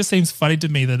 But it just seems funny to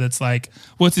me that it's like,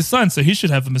 well, it's his son, so he should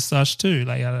have a mustache too.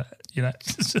 Like,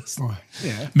 it's just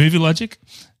movie logic.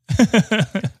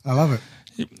 I love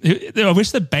it. I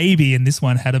wish the baby in this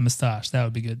one had a mustache. That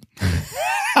would be good.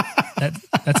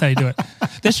 That's how you do it.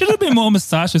 There should have been more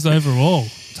mustaches overall.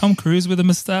 Tom Cruise with a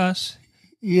mustache.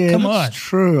 Yeah, Come that's on.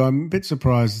 true. I'm a bit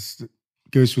surprised that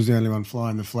Goose was the only one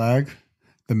flying the flag,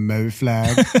 the Mo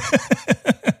flag.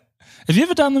 Have you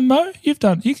ever done the Mo? You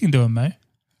can do a Mo.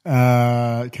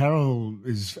 Carol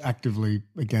is actively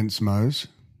against Mo's.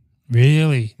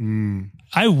 Really? Mm.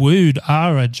 I wooed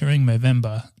Ara during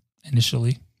Movember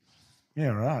initially. Yeah,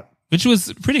 right. Which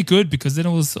was pretty good because then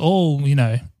it was all,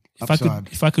 Upside.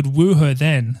 if I could woo her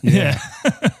then. Yeah.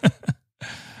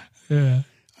 Yeah.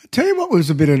 I tell you what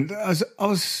was I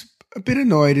was a bit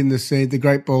annoyed in the scene, the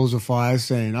Great Balls of Fire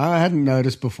scene. I hadn't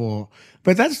noticed before,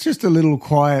 but that's just a little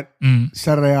quiet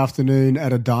Saturday afternoon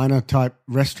at a diner type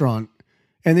restaurant,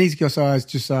 and these guys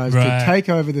decide to take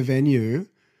over the venue,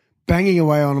 banging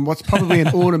away on what's probably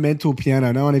an ornamental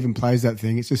piano. No one even plays that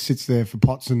thing. It just sits there for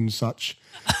pots and such.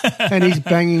 And he's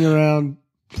banging around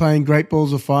playing Great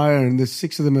Balls of Fire, and there's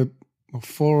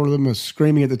 4 of them are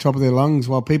screaming at the top of their lungs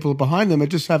while people behind them are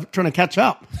just trying to catch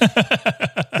up.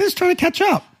 They're just trying to catch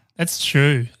up. That's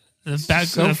true.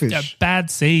 Selfish. Bad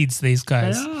seeds, these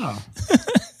guys.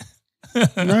 They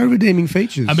are. No redeeming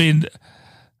features. I mean,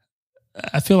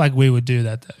 I feel like we would do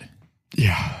that though.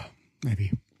 Yeah,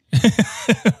 maybe.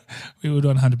 We would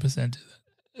 100% do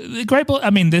that. The Great Ball. I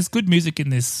mean, there's good music in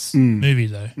this movie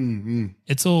though.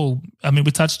 It's all. I mean,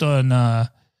 we touched on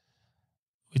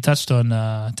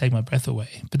Take My Breath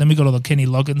Away, but then we got all the Kenny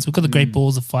Loggins. We've got the Great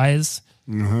Balls of Fires.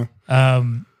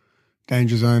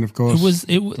 Danger Zone, of course.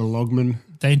 The Logman.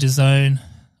 Danger Zone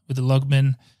with the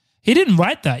Logman. He didn't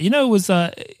write that. It was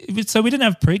so we didn't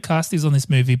have pre-casties on this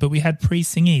movie, but we had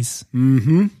pre-singies.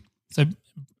 Mm-hmm. So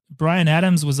Bryan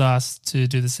Adams was asked to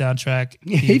do the soundtrack.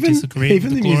 Yeah, he even disagreed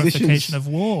with the glorification musicians. of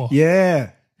war. Yeah.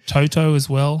 Toto as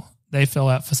well. They fell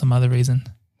out for some other reason.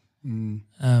 They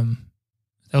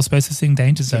were supposed to sing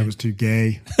Danger Zone. That was too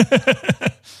gay.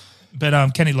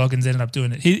 But Kenny Loggins ended up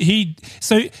doing it.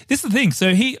 So this is the thing.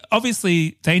 So he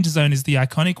obviously Danger Zone is the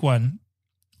iconic one,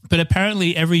 but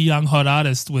apparently every young hot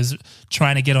artist was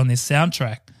trying to get on this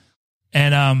soundtrack,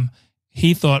 and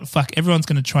he thought, "Fuck, everyone's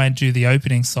going to try and do the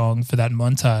opening song for that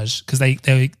montage," because they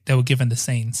were given the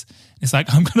scenes. It's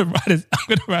like I'm going to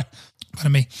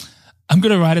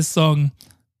write a song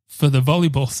for the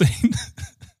volleyball scene.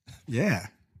 Yeah.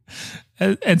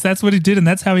 And that's what he did, and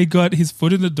that's how he got his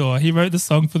foot in the door. He wrote the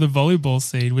song for the volleyball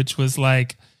scene, which was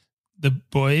like the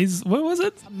boys. What was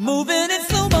it? Moving in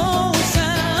slow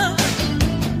motion.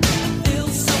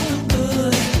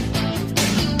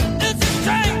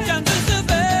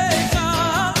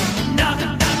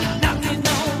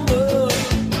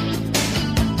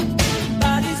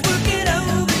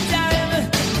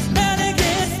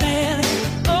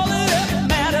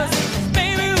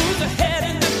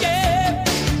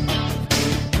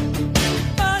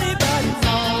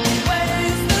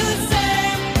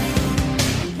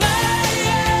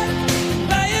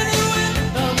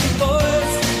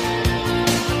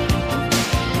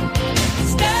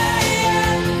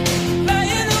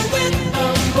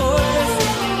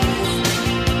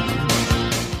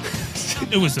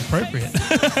 it was appropriate.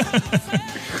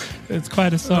 It's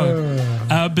quite a song.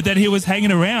 But then he was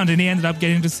hanging around and he ended up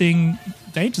getting to sing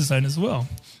Danger Zone as well.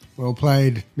 Well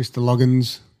played, Mr.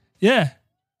 Loggins. Yeah.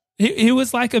 He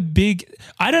was like a big...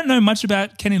 I don't know much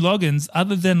about Kenny Loggins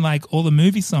other than like all the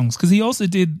movie songs because he also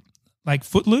did like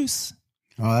Footloose.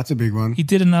 Oh, that's a big one. He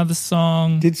did another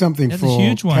song. Did something That's for a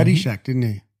huge one. Caddyshack, didn't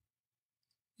he?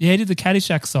 Yeah, he did the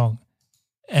Caddyshack song.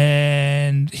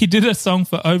 And he did a song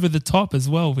for Over the Top as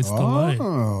well with Stallone.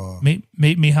 Oh.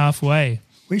 Meet Me Halfway.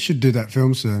 We should do that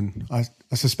film soon. I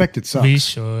suspect it sucks. We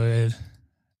should.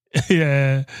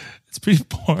 Yeah. It's pretty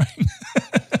boring.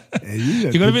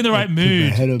 You got to be in the right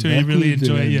mood to really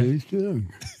enjoy it.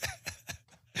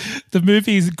 The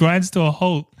movie grinds to a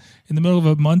halt in the middle of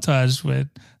a montage where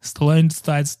Stallone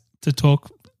decides to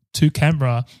talk to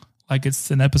camera like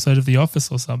it's an episode of The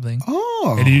Office or something.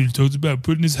 Oh. And he talks about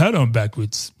putting his hat on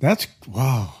backwards.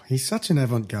 Wow. He's such an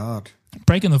avant-garde.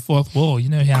 Breaking the fourth wall. You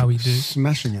know how we do.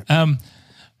 Smashing it.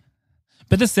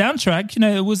 But the soundtrack,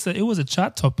 it was a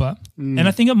chart topper. And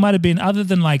I think it might have been, other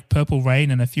than like Purple Rain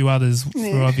and a few others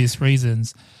for obvious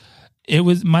reasons,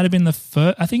 might have been the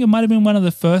first. I think it might have been one of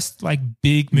the first like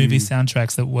big movie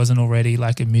soundtracks that wasn't already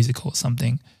like a musical or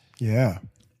something. Yeah.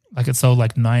 Like it sold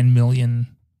like 9 million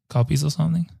copies or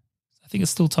something. I think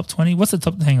it's still top 20. What's the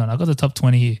top? Hang on, I got the top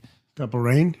 20 here. Purple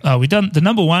Rain. Oh, we done the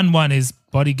number one is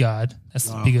Bodyguard. That's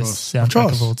the biggest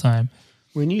soundtrack of all time.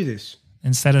 We knew this.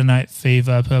 And Saturday Night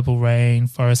Fever, Purple Rain,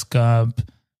 Forrest Gump,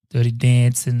 Dirty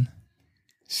Dancing,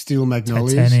 Steel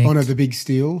Magnolias. Titanic. Oh no, The Big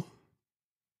Steel.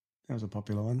 That was a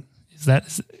popular one.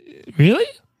 Is really?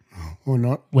 Or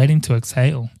not? Waiting to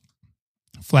Exhale,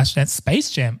 Flashdance,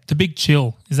 Space Jam, The Big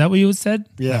Chill. Is that what you said?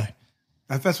 Yeah,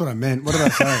 that's what I meant. What did I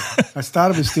say? I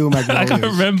started with Steel Magnolias. I can't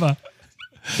remember.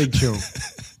 Big Chill.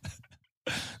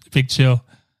 Big Chill.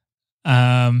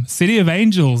 City of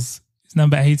Angels is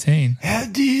number 18. How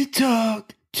do you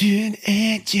talk to an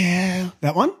angel?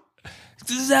 That one?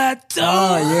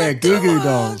 Oh yeah, Goo Goo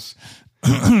Dolls.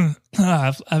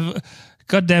 I've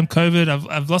goddamn COVID.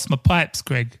 I've lost my pipes,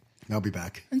 Greg. I'll be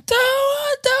back.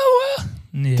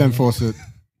 Yeah. Don't force it.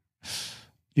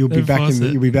 You'll be back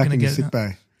in the sick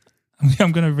bay.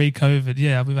 I'm going to re-COVID.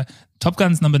 Yeah, I'll be back. Top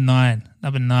Gun's number 9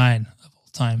 of all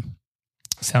time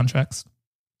soundtracks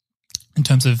in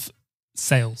terms of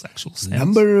sales, actual sales.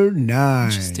 Number 9.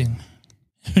 Interesting.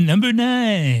 Number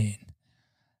 9.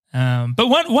 But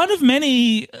one of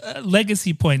many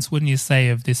legacy points, wouldn't you say,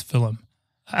 of this film?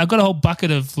 I've got a whole bucket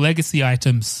of legacy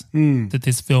items that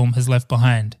this film has left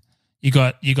behind. You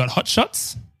got Hot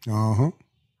Shots. Uh-huh.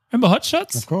 Remember Hot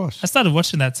Shots? Of course. I started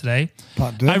watching that today.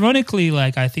 Part 2. Ironically,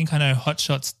 I think I know Hot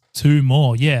Shots 2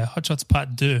 more. Yeah, Hot Shots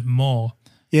Part 2 more.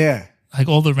 Yeah. Like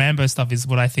all the Rambo stuff is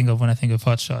what I think of when I think of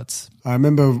Hot Shots. I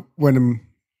remember when I'm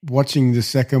watching the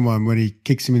second one when he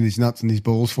kicks him in his nuts and his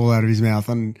balls fall out of his mouth,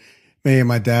 and me and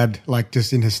my dad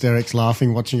just in hysterics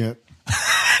laughing watching it.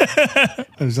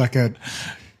 It was like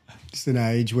just an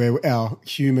age where our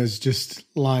humour's just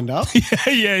lined up.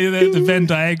 The Venn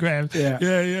diagram. Yeah.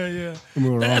 And we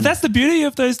were on. That's the beauty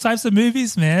of those types of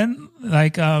movies, man.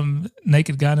 Like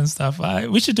Naked Gun and stuff.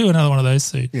 We should do another one of those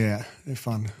soon. Yeah, they're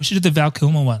fun. We should do the Val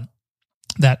Kilmer one.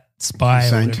 That spy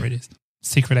Saint. or whatever it is.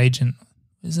 Secret agent.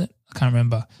 Is it? I can't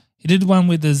remember. He did one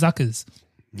with the Zuckers.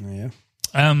 Yeah.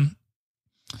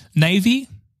 Navy.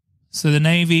 So the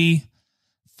Navy,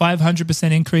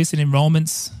 500% increase in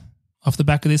enrollments off the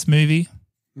back of this movie.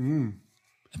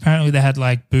 Apparently they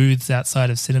had booths outside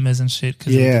of cinemas and shit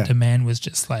because the demand was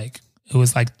just it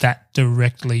was that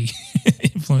directly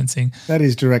influencing. That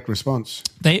is direct response.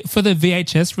 For the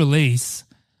VHS release,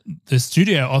 the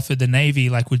studio offered the Navy,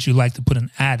 would you like to put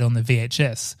an ad on the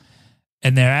VHS?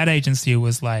 And their ad agency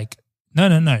was like, no.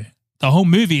 The whole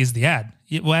movie is the ad.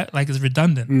 It's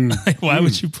redundant. Why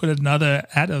would you put another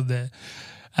ad on there?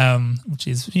 Which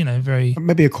is, very...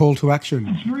 Maybe a call to action.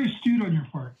 It's very astute on your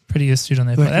part. Pretty astute on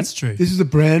their part. That's true. This is a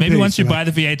brand Maybe piece, once you buy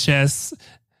the VHS,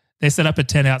 they set up a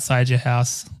tent outside your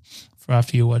house for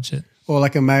after you watch it. Or a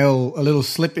little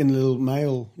slip in, little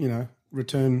mail,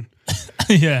 return.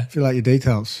 Yeah. Fill out your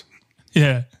details.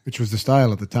 Yeah. Which was the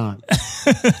style at the time.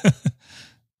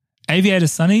 Aviator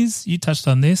Sunnies, you touched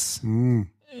on this.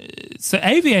 So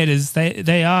aviators,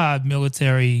 they are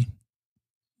military.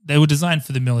 They were designed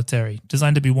for the military,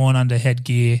 designed to be worn under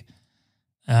headgear.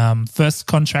 First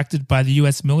contracted by the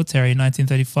U.S. military in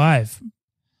 1935.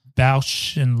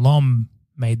 Bausch and Lomb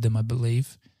made them, I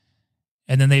believe.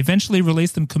 And then they eventually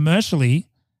released them commercially,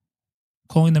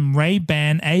 calling them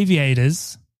Ray-Ban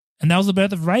aviators. And that was the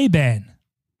birth of Ray-Ban.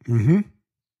 Mm-hmm.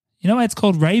 You know why it's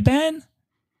called Ray-Ban?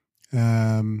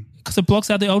 Because it blocks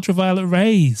out the ultraviolet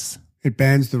rays. It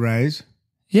bans the rays?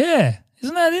 Yeah.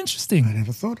 Isn't that interesting? I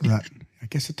never thought of that. I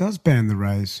guess it does ban the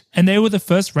Rays. And they were the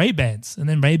first Ray-Bans, and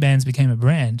then Ray-Bans became a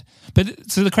brand.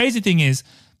 But so the crazy thing is,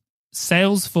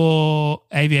 sales for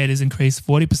aviators increased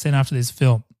 40% after this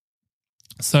film.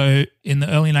 So in the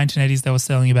early 1980s, they were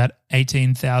selling about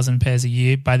 18,000 pairs a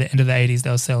year. By the end of the 80s, they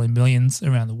were selling millions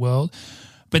around the world.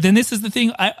 But then this is the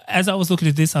thing. As I was looking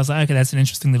at this, I was like, okay, that's an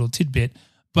interesting little tidbit.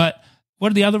 But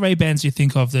what are the other Ray-Bans you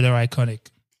think of that are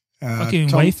iconic?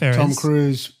 Fucking Wayfarers. Tom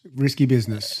Cruise, Risky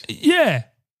Business. Yeah.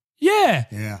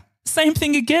 Same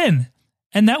thing again.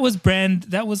 And that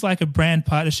was like a brand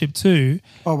partnership too.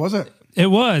 Oh, was it? It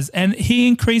was. And he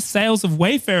increased sales of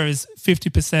Wayfarers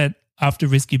 50% after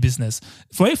Risky Business.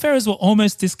 Wayfarers were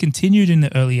almost discontinued in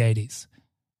the early 80s.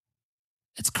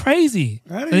 It's crazy.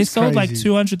 They sold like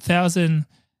 200,000.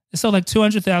 They sold like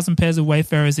 200,000 pairs of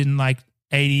Wayfarers in like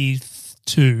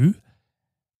 82.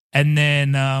 And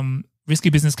then Risky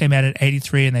Business came out at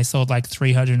 83 and they sold like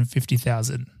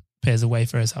 350,000 pairs of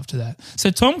Wayfarers after that.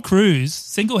 So Tom Cruise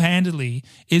single-handedly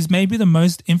is maybe the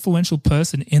most influential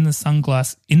person in the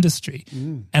sunglass industry.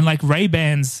 And like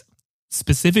Ray-Bans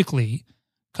specifically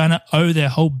kind of owe their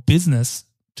whole business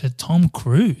to Tom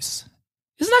Cruise.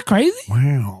 Isn't that crazy?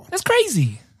 Wow. That's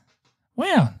crazy.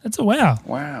 Wow. That's a wow.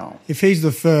 Wow. If he's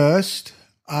the first,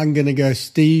 I'm going to go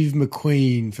Steve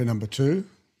McQueen for number 2.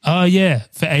 Oh, yeah.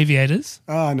 For aviators?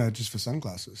 Oh, no, just for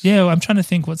sunglasses. Yeah, well, I'm trying to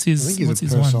think what's his I think what's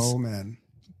he's his a ones. Persol man.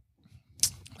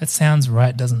 That sounds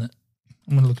right, doesn't it?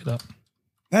 I'm going to look it up.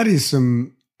 That is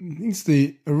some, I think it's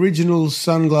the original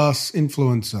sunglass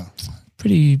influencer.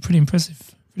 Pretty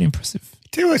impressive. Pretty impressive.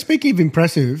 Tell you what, speaking of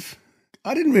impressive,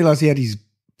 I didn't realize he had his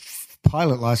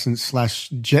pilot license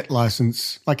 / jet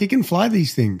license. Like he can fly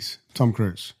these things, Tom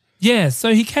Cruise. Yeah,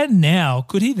 so he can now.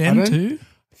 Could he then too?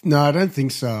 No, I don't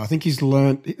think so. I think he's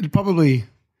learned, it probably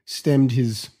stemmed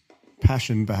his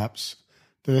passion perhaps,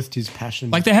 birthed his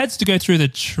passion. Like they had to go through the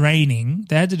training.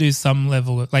 They had to do some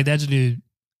level, like they had to do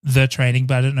the training,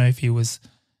 but I don't know if he was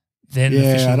then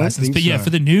officially licensed. But yeah, for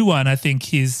the new one, I think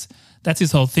that's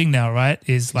his whole thing now, right?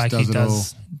 Is like he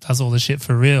does all the shit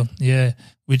for real. Yeah,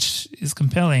 which is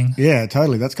compelling. Yeah,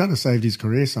 totally. That's kind of saved his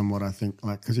career somewhat, I think,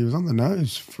 like because he was on the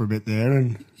nose for a bit there,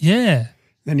 and yeah,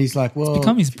 then he's like, well, it's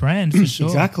become his brand for sure.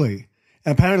 Exactly.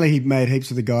 And apparently, he made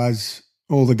heaps of the guys,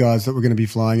 all the guys that were going to be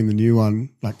flying in the new one,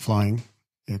 like flying,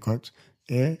 air quotes.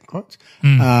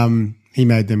 He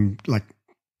made them like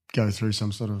go through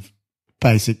some sort of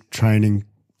basic training,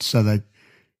 so they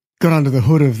got under the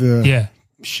hood of the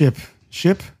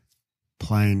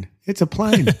plane. It's a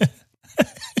plane.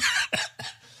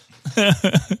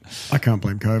 I can't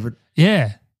blame COVID.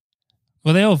 Yeah.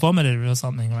 Well, they all vomited or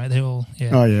something, right? They all, yeah.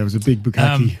 Oh, yeah, it was a big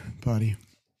bukkake party.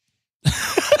 I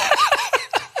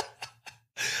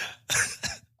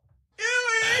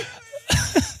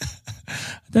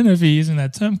don't know if you're using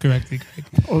that term correctly, Greg.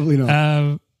 Probably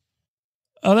not.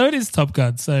 Although it is Top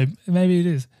Gun, so maybe it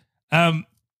is.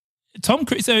 Tom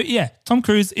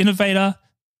Cruise, innovator,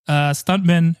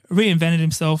 stuntman, reinvented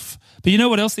himself. But you know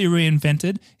what else he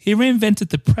reinvented? He reinvented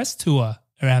the press tour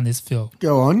around this film.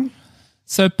 Go on.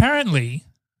 So apparently,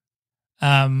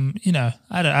 I don't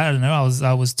know.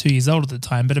 I was 2 years old at the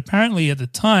time, but apparently at the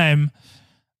time,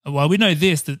 well, we know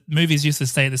this, that movies used to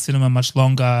stay at the cinema much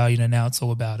longer. You know, now it's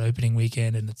all about opening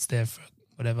weekend and it's there for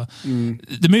whatever.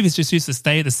 The movies just used to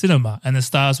stay at the cinema, and the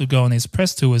stars would go on these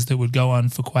press tours that would go on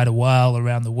for quite a while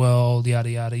around the world, yada,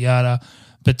 yada, yada.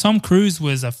 But Tom Cruise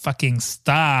was a fucking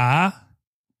star,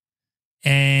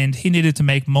 and he needed to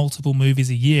make multiple movies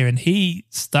a year, and he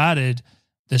started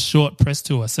the short press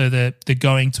tour, so the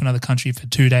going to another country for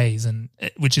 2 days, and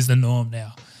which is the norm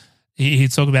now.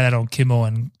 He'd talk about that on Kimmel,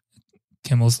 and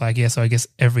Kimmel's like, yeah, so I guess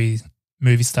every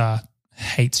movie star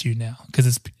hates you now because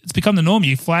it's become the norm.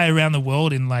 You fly around the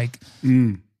world in like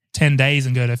 10 days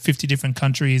and go to 50 different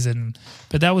countries,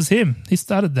 but that was him. He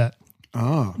started that.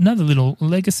 Oh. Another little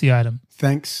legacy item.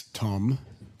 Thanks, Tom.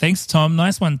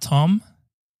 Nice one, Tom.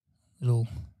 Little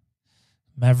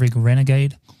Maverick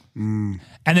Renegade. And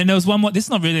then there was one more. This is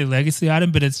not really a legacy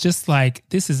item, but it's just like,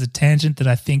 this is a tangent that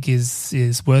I think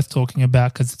is worth talking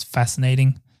about because it's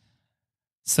fascinating.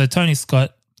 So Tony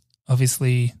Scott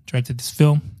obviously directed this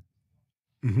film.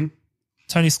 Mm-hmm.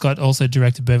 Tony Scott also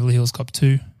directed Beverly Hills Cop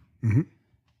 2.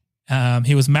 Mm-hmm.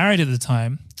 He was married at the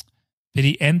time, but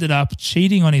he ended up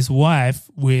cheating on his wife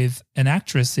with an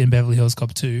actress in Beverly Hills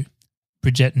Cop 2,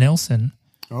 Bridget Nelson.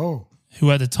 Oh.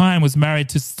 Who at the time was married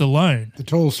to Stallone. The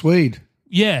tall Swede.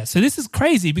 Yeah, so this is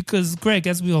crazy because, Greg,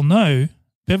 as we all know,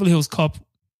 Beverly Hills Cop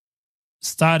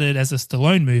started as a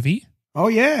Stallone movie. Oh,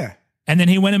 yeah. And then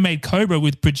he went and made Cobra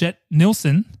with Bridget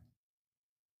Nielsen.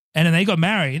 And then they got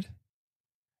married.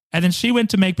 And then she went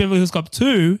to make Beverly Hills Cop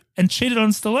 2 and cheated on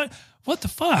Stallone. What the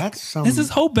fuck? That's This is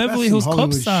whole Beverly Hills Cop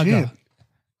Hollywood saga. shit.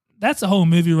 That's a whole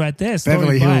movie right there.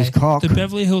 Beverly Hills Cop. The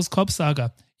Beverly Hills Cop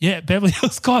saga. Yeah, Beverly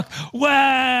Hills Cop.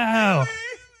 Wow.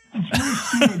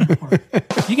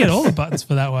 You get all the buttons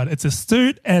for that one. It's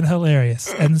astute and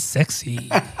hilarious and sexy.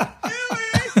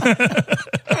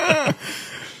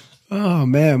 Oh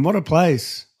man, what a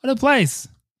place! What a place.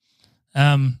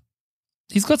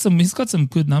 He's got some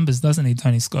good numbers, doesn't he,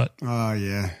 Tony Scott? Oh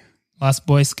yeah. Last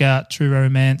Boy Scout, True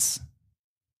Romance.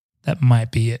 That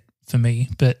might be it for me,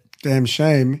 but damn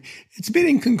shame. It's a bit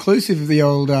inconclusive, the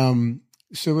old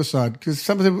suicide, because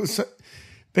some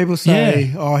people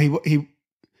say, oh,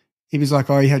 he was like,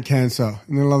 oh, he had cancer,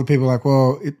 and then a lot of people are like,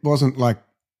 well, it wasn't like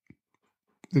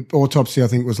the autopsy. I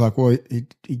think was like, well,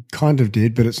 he kind of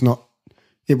did, but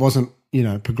it wasn't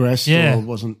progressed, or it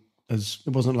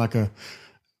wasn't like a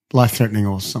life-threatening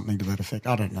or something to that effect.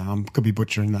 I don't know. I could be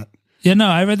butchering that. Yeah, no,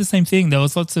 I read the same thing. There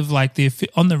was lots of like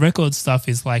on the record stuff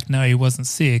is like, no, he wasn't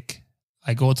sick,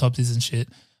 like autopsies and shit.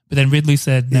 But then Ridley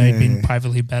said, no, he'd been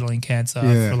privately battling cancer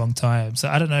for a long time. So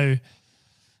I don't know.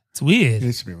 It's weird.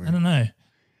 It's a bit weird. I don't know.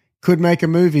 Could make a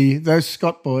movie. Those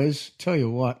Scott boys, tell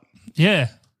you what. Yeah.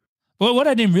 Well, what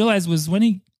I didn't realize was when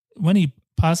he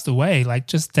passed away, like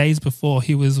just days before,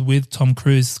 he was with Tom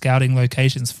Cruise scouting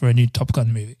locations for a new Top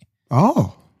Gun movie.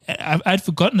 Oh. I'd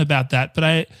forgotten about that, but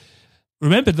I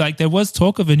remembered like there was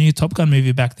talk of a new Top Gun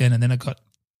movie back then, and then it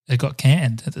got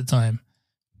canned at the time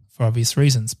for obvious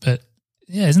reasons. But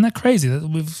yeah, isn't that crazy that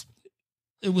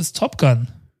it was Top Gun?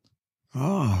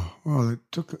 Oh, well,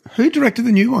 who directed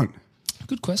the new one?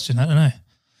 Good question. I don't know.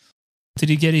 Did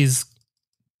he get his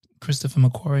Christopher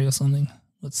McQuarrie or something?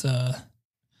 What's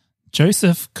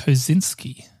Joseph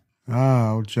Kosinski?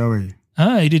 Oh, Joey.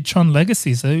 Ah, he did Tron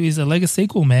Legacy, so he's a Lego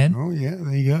sequel man. Oh yeah,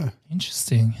 there you go.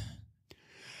 Interesting.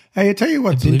 Hey, I tell you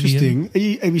what's interesting. Are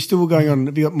you still going on?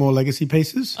 Have you got more legacy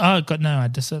pieces? Oh God, no, I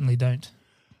certainly don't.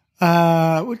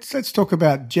 Let's talk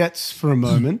about jets for a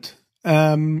moment.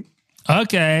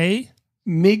 Okay.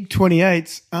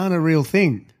 MiG-28s aren't a real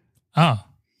thing. Oh.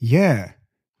 Yeah.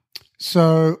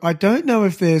 So I don't know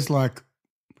if there's like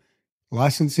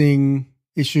licensing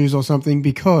issues or something,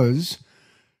 because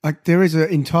like there is an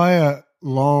entire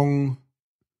long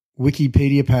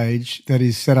Wikipedia page that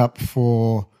is set up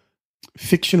for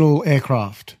fictional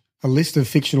aircraft, a list of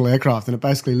fictional aircraft, and it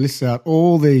basically lists out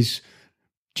all these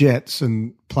jets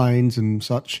and planes and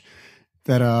such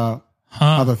that are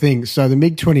other things. So the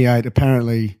MiG-28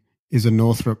 apparently is a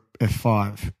Northrop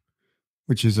F5,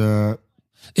 which is a...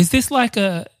 Is this like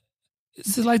the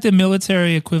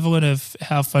military equivalent of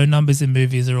how phone numbers in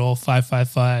movies are all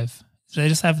 555? Do they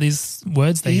just have these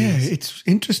words they use? Yeah, it's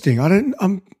interesting.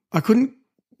 I couldn't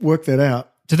work that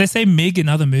out. Do they say MiG in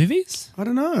other movies? I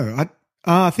don't know.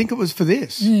 I think it was for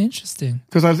this. Yeah, interesting.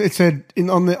 Because it said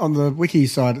on the wiki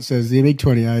side, it says the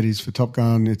MiG-28 is for Top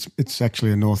Gun. It's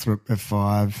actually a Northrop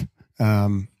F5.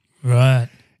 Right.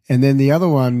 And then the other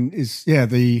one is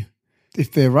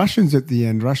if they're Russians at the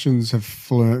end, Russians have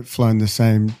flown the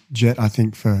same jet, I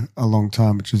think, for a long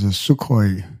time, which is a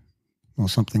Sukhoi or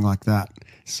something like that.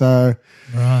 So,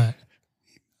 right,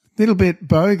 a little bit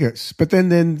bogus. But then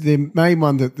the main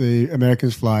one that the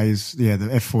Americans fly is the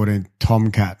F-14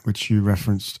 Tomcat, which you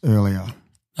referenced earlier.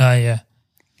 Oh yeah,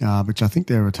 which I think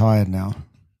they're retired now.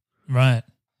 Right.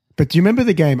 But do you remember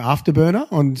the game Afterburner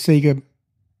on Sega,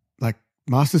 like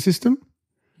Master System?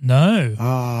 No.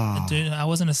 I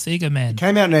wasn't a Sega man. It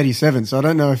came out in 1987, so I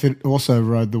don't know if it also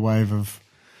rode the wave of.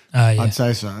 I'd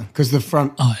say so, because the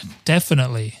front. Oh,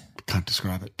 definitely. Can't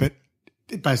describe it, but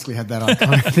it basically had that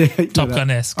iconic Top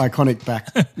Gun-esque iconic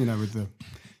back, with the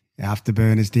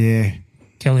Afterburners there.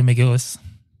 Kelly McGillis.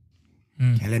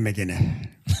 Kelly McGinnis.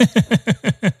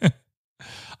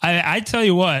 I tell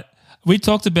you what, we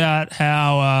talked about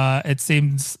how it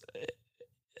seems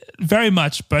very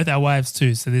much both our wives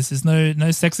too. So this is no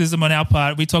sexism on our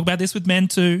part. We talk about this with men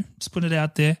too. Just put it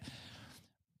out there.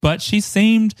 But she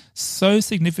seemed so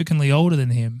significantly older than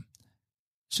him.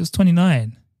 She was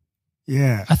 29.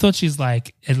 Yeah. I thought she's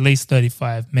like at least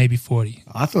 35, maybe 40.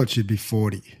 I thought she'd be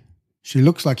 40. She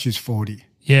looks like she's 40.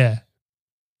 Yeah.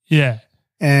 Yeah.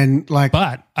 And like,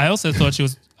 but I also thought she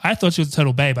was a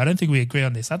total babe. I don't think we agree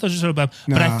on this. I thought she was a total babe.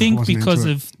 No, but I think because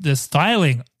of the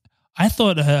styling, I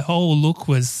thought her whole look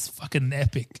was fucking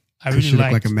epic. I really she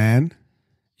looked like a man.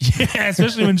 Yeah,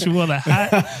 especially when she wore the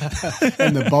hat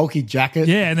and the bulky jacket.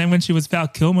 Yeah, and then when she was Val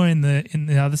Kilmer in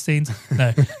the other scenes.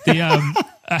 No,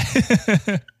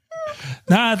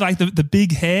 no, like the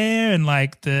big hair and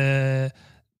like I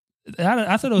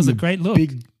thought it was a great look.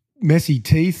 Big messy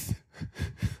teeth.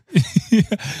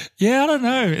 Yeah, I don't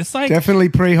know. It's like definitely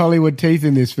pre-Hollywood teeth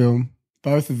in this film,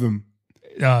 both of them.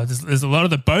 Oh, there's a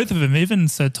lot of both of them, even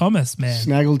Sir Thomas, man.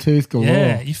 Snaggletooth galore.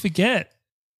 Yeah, you forget.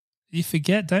 You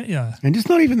forget, don't you? And just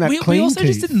not even that clean We also teeth.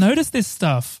 just didn't notice this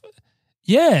stuff.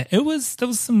 Yeah, there was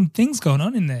some things going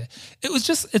on in there.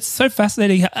 It's so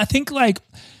fascinating. I think like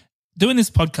doing this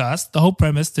podcast, the whole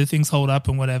premise, do things hold up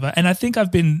and whatever. And I think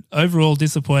I've been overall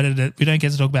disappointed that we don't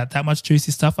get to talk about that much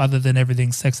juicy stuff other than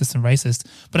everything sexist and racist.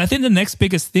 But I think the next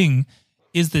biggest thing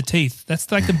is the teeth. That's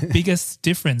like the biggest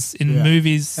difference in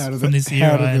movies from this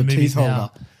era and movies now.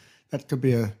 Up? That could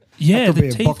be a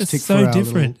the teeth box is tick so for our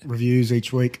different. little reviews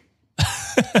each week.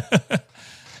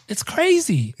 It's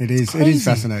crazy. It is. It's crazy. It is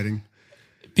fascinating.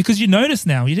 Because you notice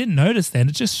now, you didn't notice then.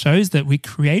 It just shows that we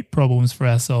create problems for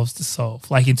ourselves to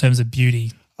solve, like in terms of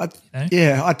beauty.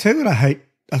 Yeah, I tell you what I hate.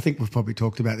 I think we've probably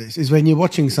talked about this. Is when you're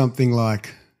watching something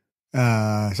like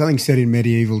something set in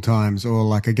medieval times, or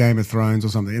like a Game of Thrones or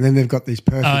something, and then they've got these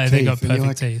perfect teeth. They got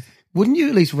perfect teeth. Wouldn't you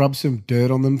at least rub some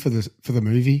dirt on them for the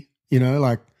movie? You know,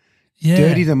 like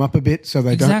dirty them up a bit so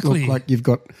they don't look like you've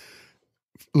got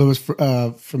Louis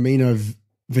Firmino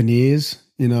veneers.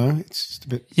 You know, it's just a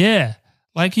bit. Yeah.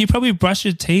 Like, you probably brush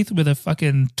your teeth with a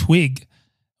fucking twig.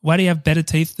 Why do you have better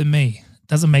teeth than me?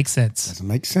 Doesn't make sense. Doesn't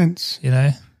make sense. You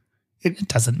know? It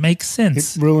doesn't make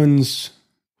sense. It ruins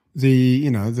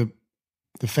the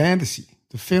fantasy,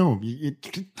 the film.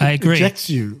 I agree. It ejects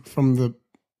you from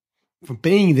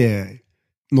being there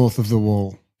north of the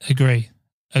wall. Agree.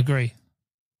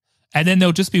 And then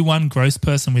there'll just be one gross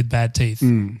person with bad teeth.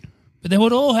 But they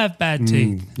would all have bad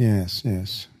teeth. Yes.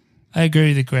 I agree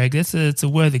with you, Greg. It's a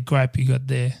worthy gripe you got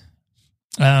there.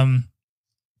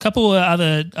 Couple of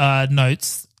other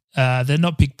notes. They're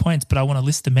not big points, but I want to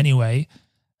list them anyway.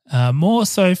 More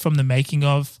so from the making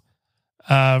of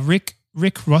Rick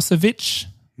Rossovich,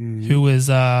 who was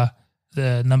the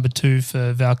number 2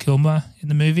 for Val Kilmer in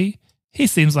the movie. He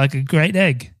seems like a great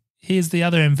egg. He is the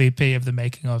other MVP of the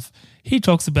making of. He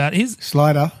talks about his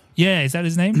Slider. Yeah, is that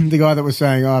his name? The guy that was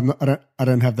saying, I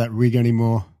don't have that rig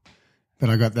anymore. But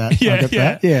I got that.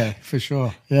 That. Yeah, for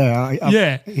sure.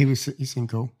 Yeah. He seemed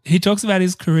cool. He talks about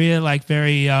his career like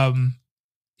very,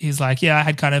 he's like, I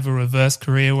had kind of a reverse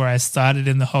career where I started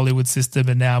in the Hollywood system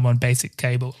and now I'm on basic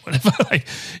cable or whatever. Like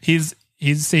he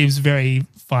seems very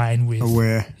fine with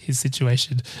his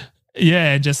situation.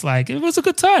 Yeah, just like, it was a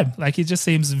good time. Like he just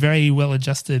seems very well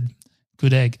adjusted,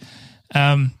 good egg.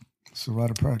 It's the right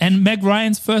approach. And Meg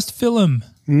Ryan's first film.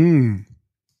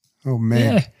 Oh,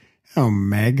 Meg. Yeah. Oh,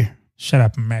 Meg. Shut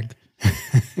up, Meg.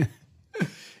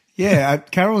 Yeah,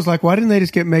 Carol was like, why didn't they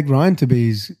just get Meg Ryan to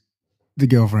be the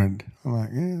girlfriend? I'm like,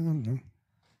 I don't know.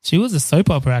 She was a soap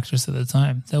opera actress at the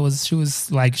time. She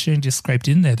was like, she just scraped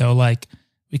in there. They were like,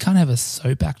 we can't have a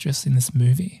soap actress in this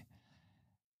movie.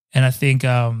 And I think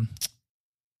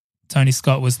Tony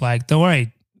Scott was like, don't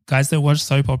worry, guys don't watch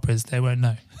soap operas. They won't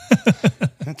know.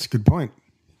 That's a good point.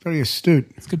 Very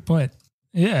astute. It's a good point.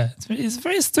 Yeah, he's a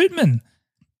very astute man.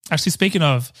 Actually, speaking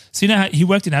of, so you know how he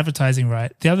worked in advertising,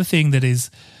 right? The other thing that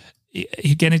is,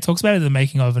 again, he talks about it in the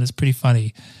making of, and it's pretty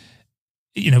funny,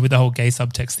 you know, with the whole gay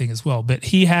subtext thing as well. But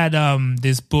he had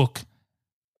this book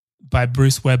by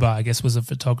Bruce Weber, I guess was a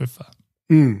photographer.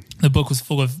 The book was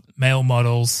full of male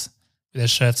models with their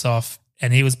shirts off,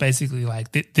 and he was basically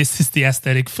like, this is the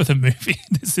aesthetic for the movie.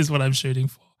 This is what I'm shooting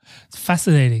for. It's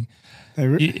fascinating. They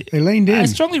leaned in. I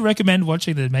strongly recommend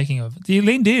watching the making of. He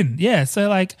leaned in, yeah. So,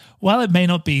 like, while it may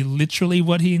not be literally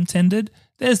what he intended,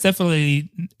 there's definitely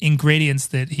ingredients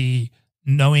that he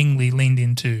knowingly leaned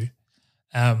into.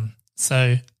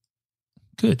 So,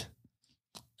 good.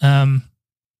 Should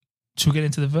we get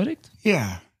into the verdict?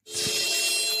 Yeah.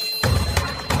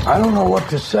 I don't know what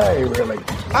to say, really.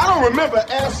 I don't remember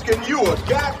asking you a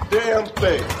goddamn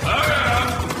thing.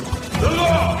 The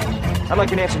law. I'd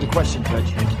like an answer to the question,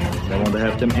 Judge. I want to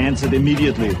have them answered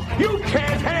immediately. You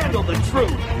can't handle the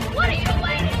truth. What are you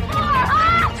waiting for,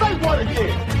 huh? Say what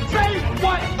again? Say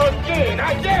what again?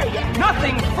 I dare you.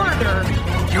 Nothing further,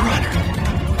 Your Honor.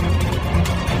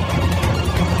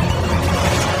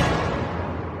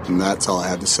 And that's all I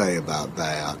have to say about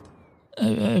that.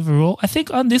 Overall, I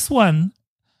think on this one,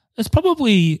 it's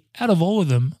probably, out of all of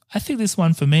them, I think this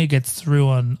one for me gets through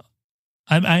on,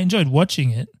 I enjoyed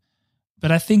watching it,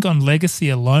 but I think on legacy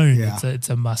alone, it's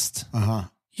a must.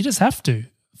 You just have to,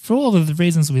 for all of the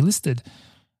reasons we listed.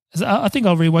 I think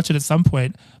I'll rewatch it at some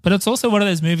point, but it's also one of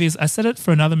those movies, I said it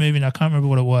for another movie and I can't remember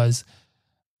what it was,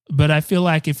 but I feel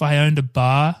like if I owned a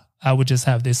bar, I would just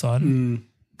have this on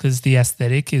because the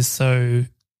aesthetic is so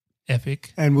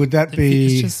epic. And would that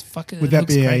be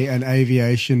an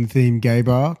aviation themed gay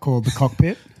bar called The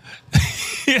Cockpit?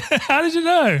 How did you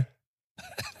know?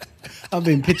 I've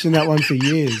been pitching that one for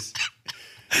years.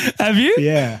 Have you?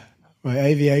 Yeah. My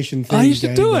aviation thing. Oh, you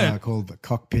should do it. Called the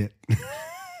cockpit.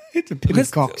 It's a pit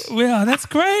of cocks. Wow, that's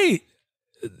great.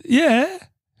 Yeah.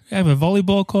 We have a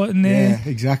volleyball court in there. Yeah,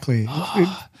 exactly. It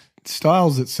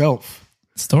styles itself.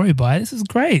 Story by this is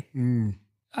great.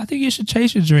 I think you should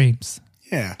chase your dreams.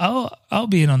 Yeah. I'll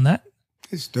be in on that.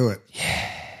 Let's do it.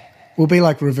 Yeah. We'll be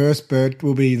like reverse bird.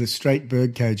 We'll be the straight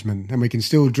bird cageman, and we can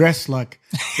still dress like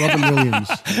Robin Williams.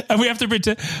 And we have to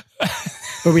pretend.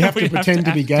 But we have to pretend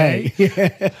to be gay.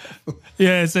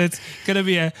 Yeah, so it's going to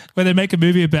be when they make a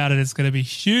movie about it, it's going to be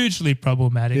hugely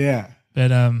problematic. Yeah.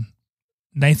 But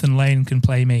Nathan Lane can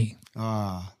play me.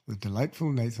 Ah, the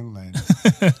delightful Nathan Lane.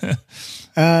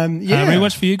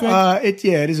 Rewatch for you, Greg? It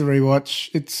is a rewatch.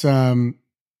 It's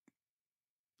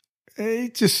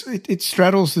it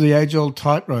straddles the age-old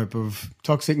tightrope of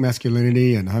toxic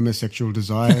masculinity and homosexual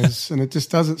desires, and it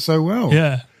just does it so well.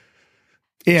 Yeah.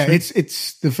 Yeah,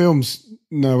 it's the film's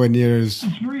nowhere near as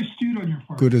It's very astute on your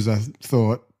part. good as I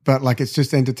thought, but like it's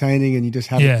just entertaining and you just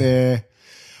have it there.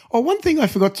 Oh, one thing I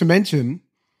forgot to mention.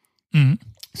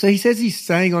 So he says he's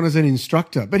staying on as an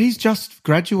instructor, but he's just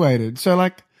graduated. So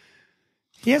like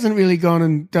he hasn't really gone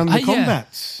and done the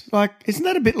combats. Like, isn't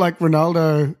that a bit like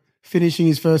Ronaldo finishing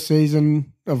his first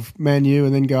season of Man U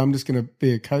and then go, I'm just going to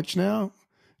be a coach now?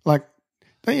 Like,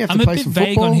 don't you have to play some football? I'm a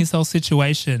bit vague on his whole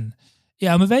situation.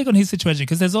 Yeah, I'm vague on his situation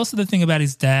because there's also the thing about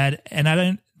his dad,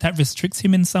 and that restricts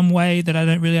him in some way that I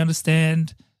don't really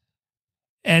understand.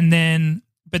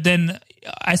 But then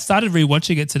I started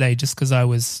rewatching it today just because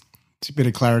it's a bit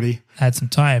of clarity. Had some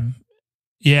time.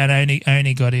 Yeah, and I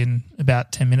only got in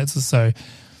about 10 minutes or so.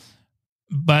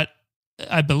 But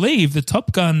I believe the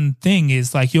Top Gun thing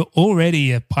is like you're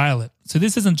already a pilot. So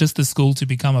this isn't just the school to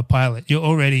become a pilot. You're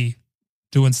already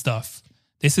doing stuff.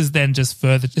 This is then just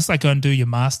further, just like go and do your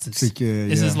master's.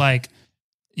 This is like,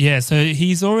 so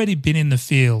he's already been in the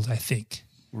field, I think.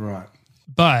 Right.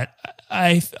 But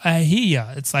I hear you.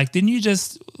 It's like, did we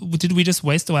just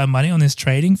waste all our money on this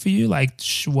trading for you? Like,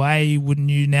 why wouldn't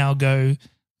you now go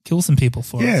kill some people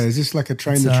for us? Yeah, is this like a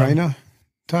train-the-trainer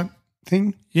type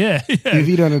thing? Yeah. Have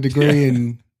you done a degree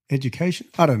in education?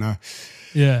 I don't know.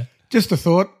 Yeah. Just a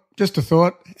thought.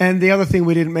 And the other thing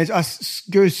we didn't mention,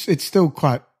 Goose, it's still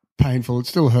quite painful. It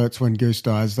still hurts when Goose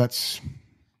dies. That still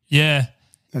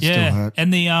hurt.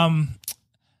 And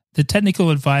the technical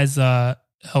advisor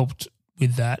helped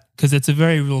with that because it's a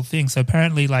very real thing. So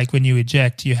apparently, like when you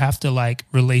eject, you have to like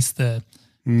release the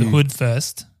hood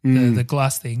first, the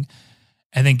glass thing,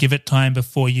 and then give it time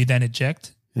before you then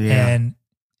eject. Yeah. And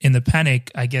in the panic,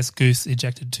 I guess Goose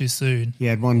ejected too soon. He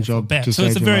had one job to so save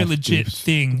it's a your very life, legit Goose.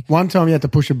 thing. One time you had to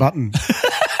push a button.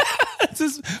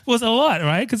 This was a lot,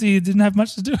 right? Because he didn't have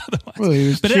much to do otherwise. Well, he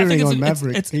was cheering on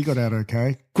Maverick. He got out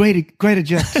okay. Great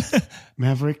eject,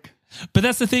 Maverick. But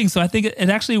that's the thing. So I think it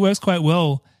actually works quite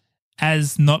well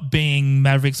as not being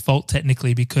Maverick's fault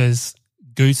technically because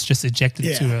Goose just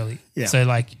ejected too early. Yeah. So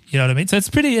like, you know what I mean? So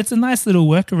it's a nice little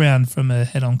workaround from a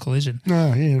head-on collision.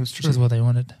 No, yeah, that's true. Which is what they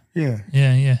wanted. Yeah.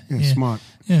 Yeah. Smart.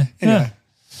 Yeah. Anyway.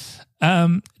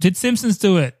 Yeah. Did Simpsons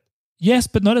do it? Yes,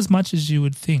 but not as much as you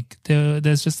would think.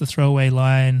 There's just a throwaway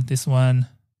line, this one.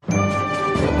 Way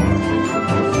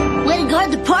to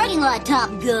guard the parking lot,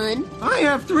 Top Gun. I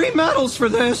have 3 medals for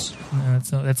this. No,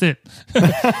 that's it.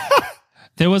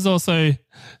 There was also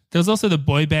the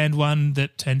boy band one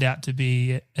that turned out to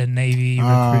be a Navy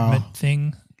recruitment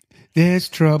thing. There's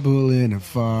trouble in a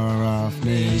far-off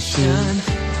nation.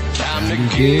 Time to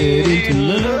get into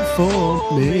love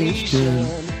formation.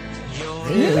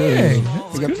 Yeah,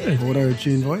 we got the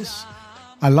auto-tune voice.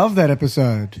 I love that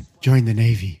episode. Join the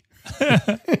Navy. Well,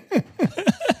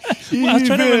 I was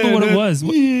trying to remember what it was.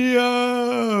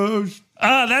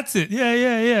 That's it.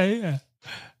 Yeah.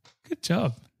 Good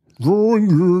job.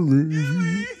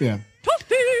 Yeah.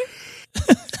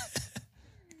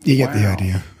 You get the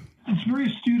idea. It's very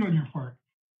astute on your part.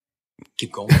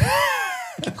 Keep going.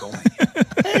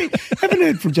 Hey, haven't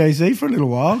heard from JC for a little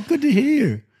while. Good to hear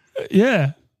you.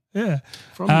 Yeah.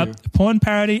 From you. Porn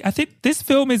parody. I think this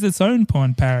film is its own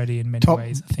porn parody in many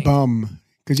ways. I think. Bum.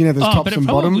 Because there's tops and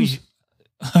bottoms.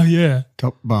 Oh, yeah.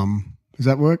 Top bum. Does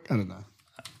that work? I don't know.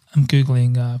 I'm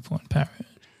Googling porn parody.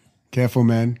 Careful,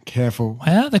 man. Careful.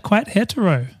 Wow, they're quite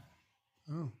hetero.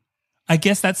 Oh. I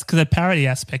guess that's because the parody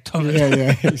aspect of it.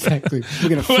 Yeah, exactly. We're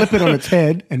going to flip it on its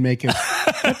head and make it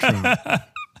hetero.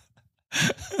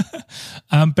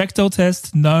 Bechdel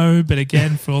test, no, but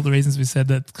again, for all the reasons we said,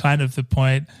 that's kind of the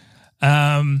point.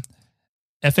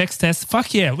 FX test,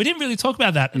 fuck yeah. We didn't really talk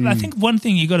about that. I think one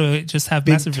thing you got to just have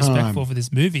massive respect for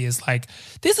this movie is like,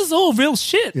 this is all real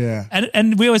shit. Yeah.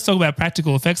 And we always talk about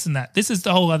practical effects and that. This is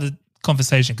the whole other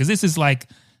conversation because this is like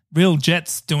real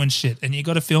jets doing shit and you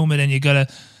got to film it and you got to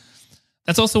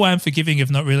That's also why I'm forgiving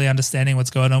of not really understanding what's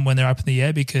going on when they're up in the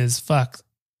air, because fuck,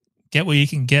 get what you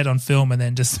can get on film and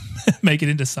then just make it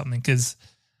into something. Because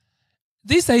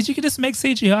these days you can just make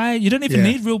CGI. You don't even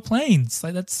need real planes.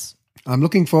 Like that's. I'm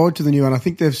looking forward to the new one. I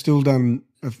think they've still done.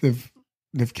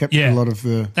 They've kept a lot of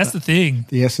the. That's the thing.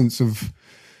 The essence of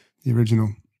the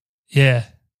original. Yeah,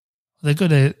 they got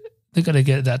to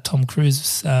get that Tom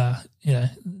Cruise.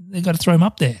 They got to throw him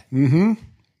up there. Mm-hmm.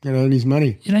 Got to earn his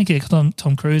money. You don't get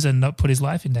Tom Cruise and not put his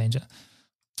life in danger.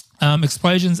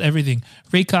 Explosions, everything.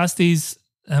 Recast these.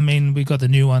 I mean, we got the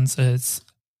new one, so it's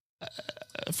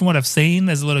from what I've seen,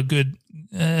 there's a lot of good,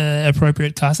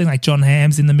 appropriate casting. Like John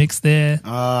Hamm's in the mix there,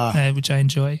 which I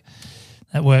enjoy.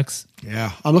 That works.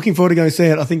 Yeah, I'm looking forward to going to see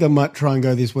it. I think I might try and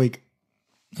go this week.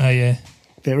 Oh yeah,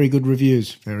 very good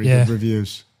reviews. Good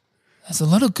reviews. There's a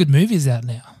lot of good movies out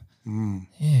now.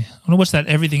 Yeah, I want to watch that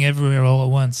Everything Everywhere All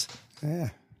at Once. Yeah,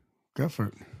 go for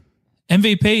it.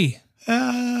 MVP.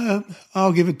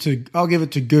 I'll give it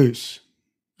to Goose.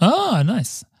 Oh,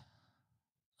 nice.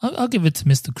 I'll give it to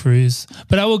Mr. Cruise,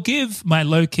 but I will give my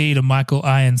low key to Michael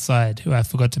Ironside, who I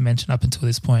forgot to mention up until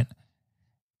this point.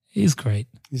 He's great.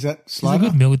 Is that Slider? He's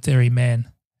a good military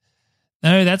man.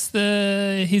 No, that's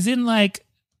he's in like,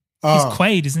 he's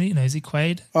Quaid, isn't he? No, is he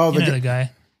Quaid? Oh, the guy.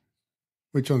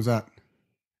 Which one's that?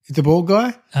 It's the bald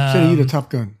guy? Sending you to Top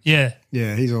Gun. Yeah.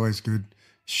 Yeah, he's always good.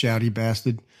 Shouty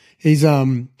bastard. He's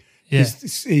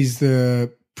he's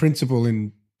the principal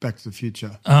in Back to the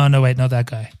Future. Oh, no, wait, not that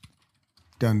guy.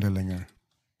 Dunderlinger.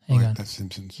 Hang on. That's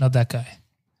Simpsons. Not that guy.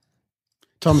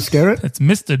 Tom Skerritt? It's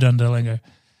Mr. Dunderlinger.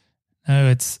 No,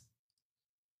 it's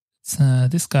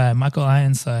this guy, Michael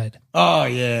Ironside. Oh,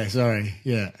 yeah, sorry.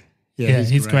 Yeah,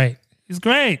 he's great. He's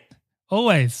great.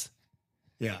 Always.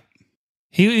 Yeah.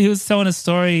 He was telling a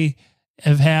story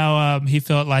of how he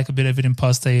felt like a bit of an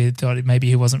imposter. He thought maybe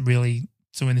he wasn't really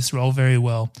doing this role very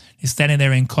well. He's standing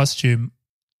there in costume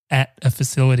at a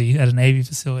facility, at a Navy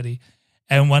facility,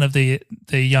 and one of the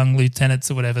young lieutenants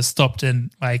or whatever stopped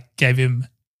and like gave him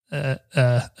a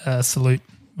salute.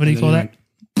 What do you call that?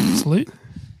 Salute?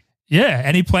 Yeah,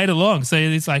 and he played along. So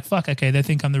he's like, "Fuck, okay, they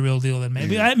think I'm the real deal. Then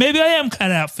maybe I am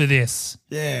cut out for this."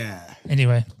 Yeah.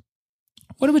 Anyway,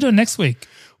 what are we doing next week?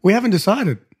 We haven't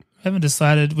decided.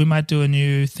 We might do a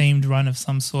new themed run of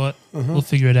some sort. We'll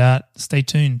figure it out. Stay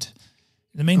tuned.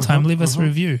 In the meantime, leave us a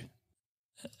review.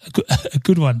 A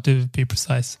good one, to be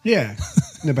precise. Yeah,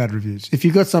 no bad reviews. If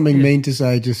you've got something mean to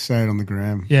say, just say it on the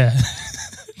gram. Yeah.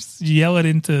 Just yell it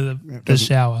into the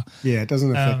shower. Yeah, it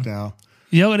doesn't affect our...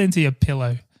 Yell it into your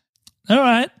pillow. All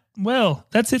right. Well,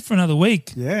 that's it for another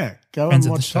week. Yeah. Go and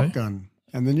watch Top Gun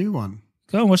and the new one.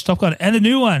 Go and watch Top Gun and the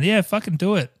new one. Yeah, fucking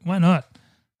do it. Why not?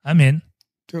 I'm in.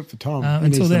 Do it for Tom. He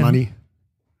needs the money.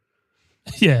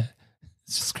 Yeah.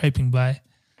 It's just scraping by.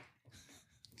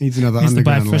 Needs another Needs to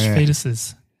buy underground fresh lair.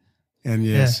 fetuses.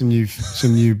 And some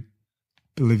new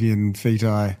Bolivian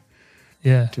feti.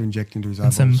 Yeah. To inject into his and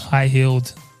eyeballs. some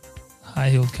high-heeled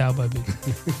cowboy boots.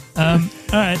 All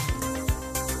right.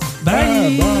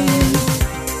 Bye. Bye.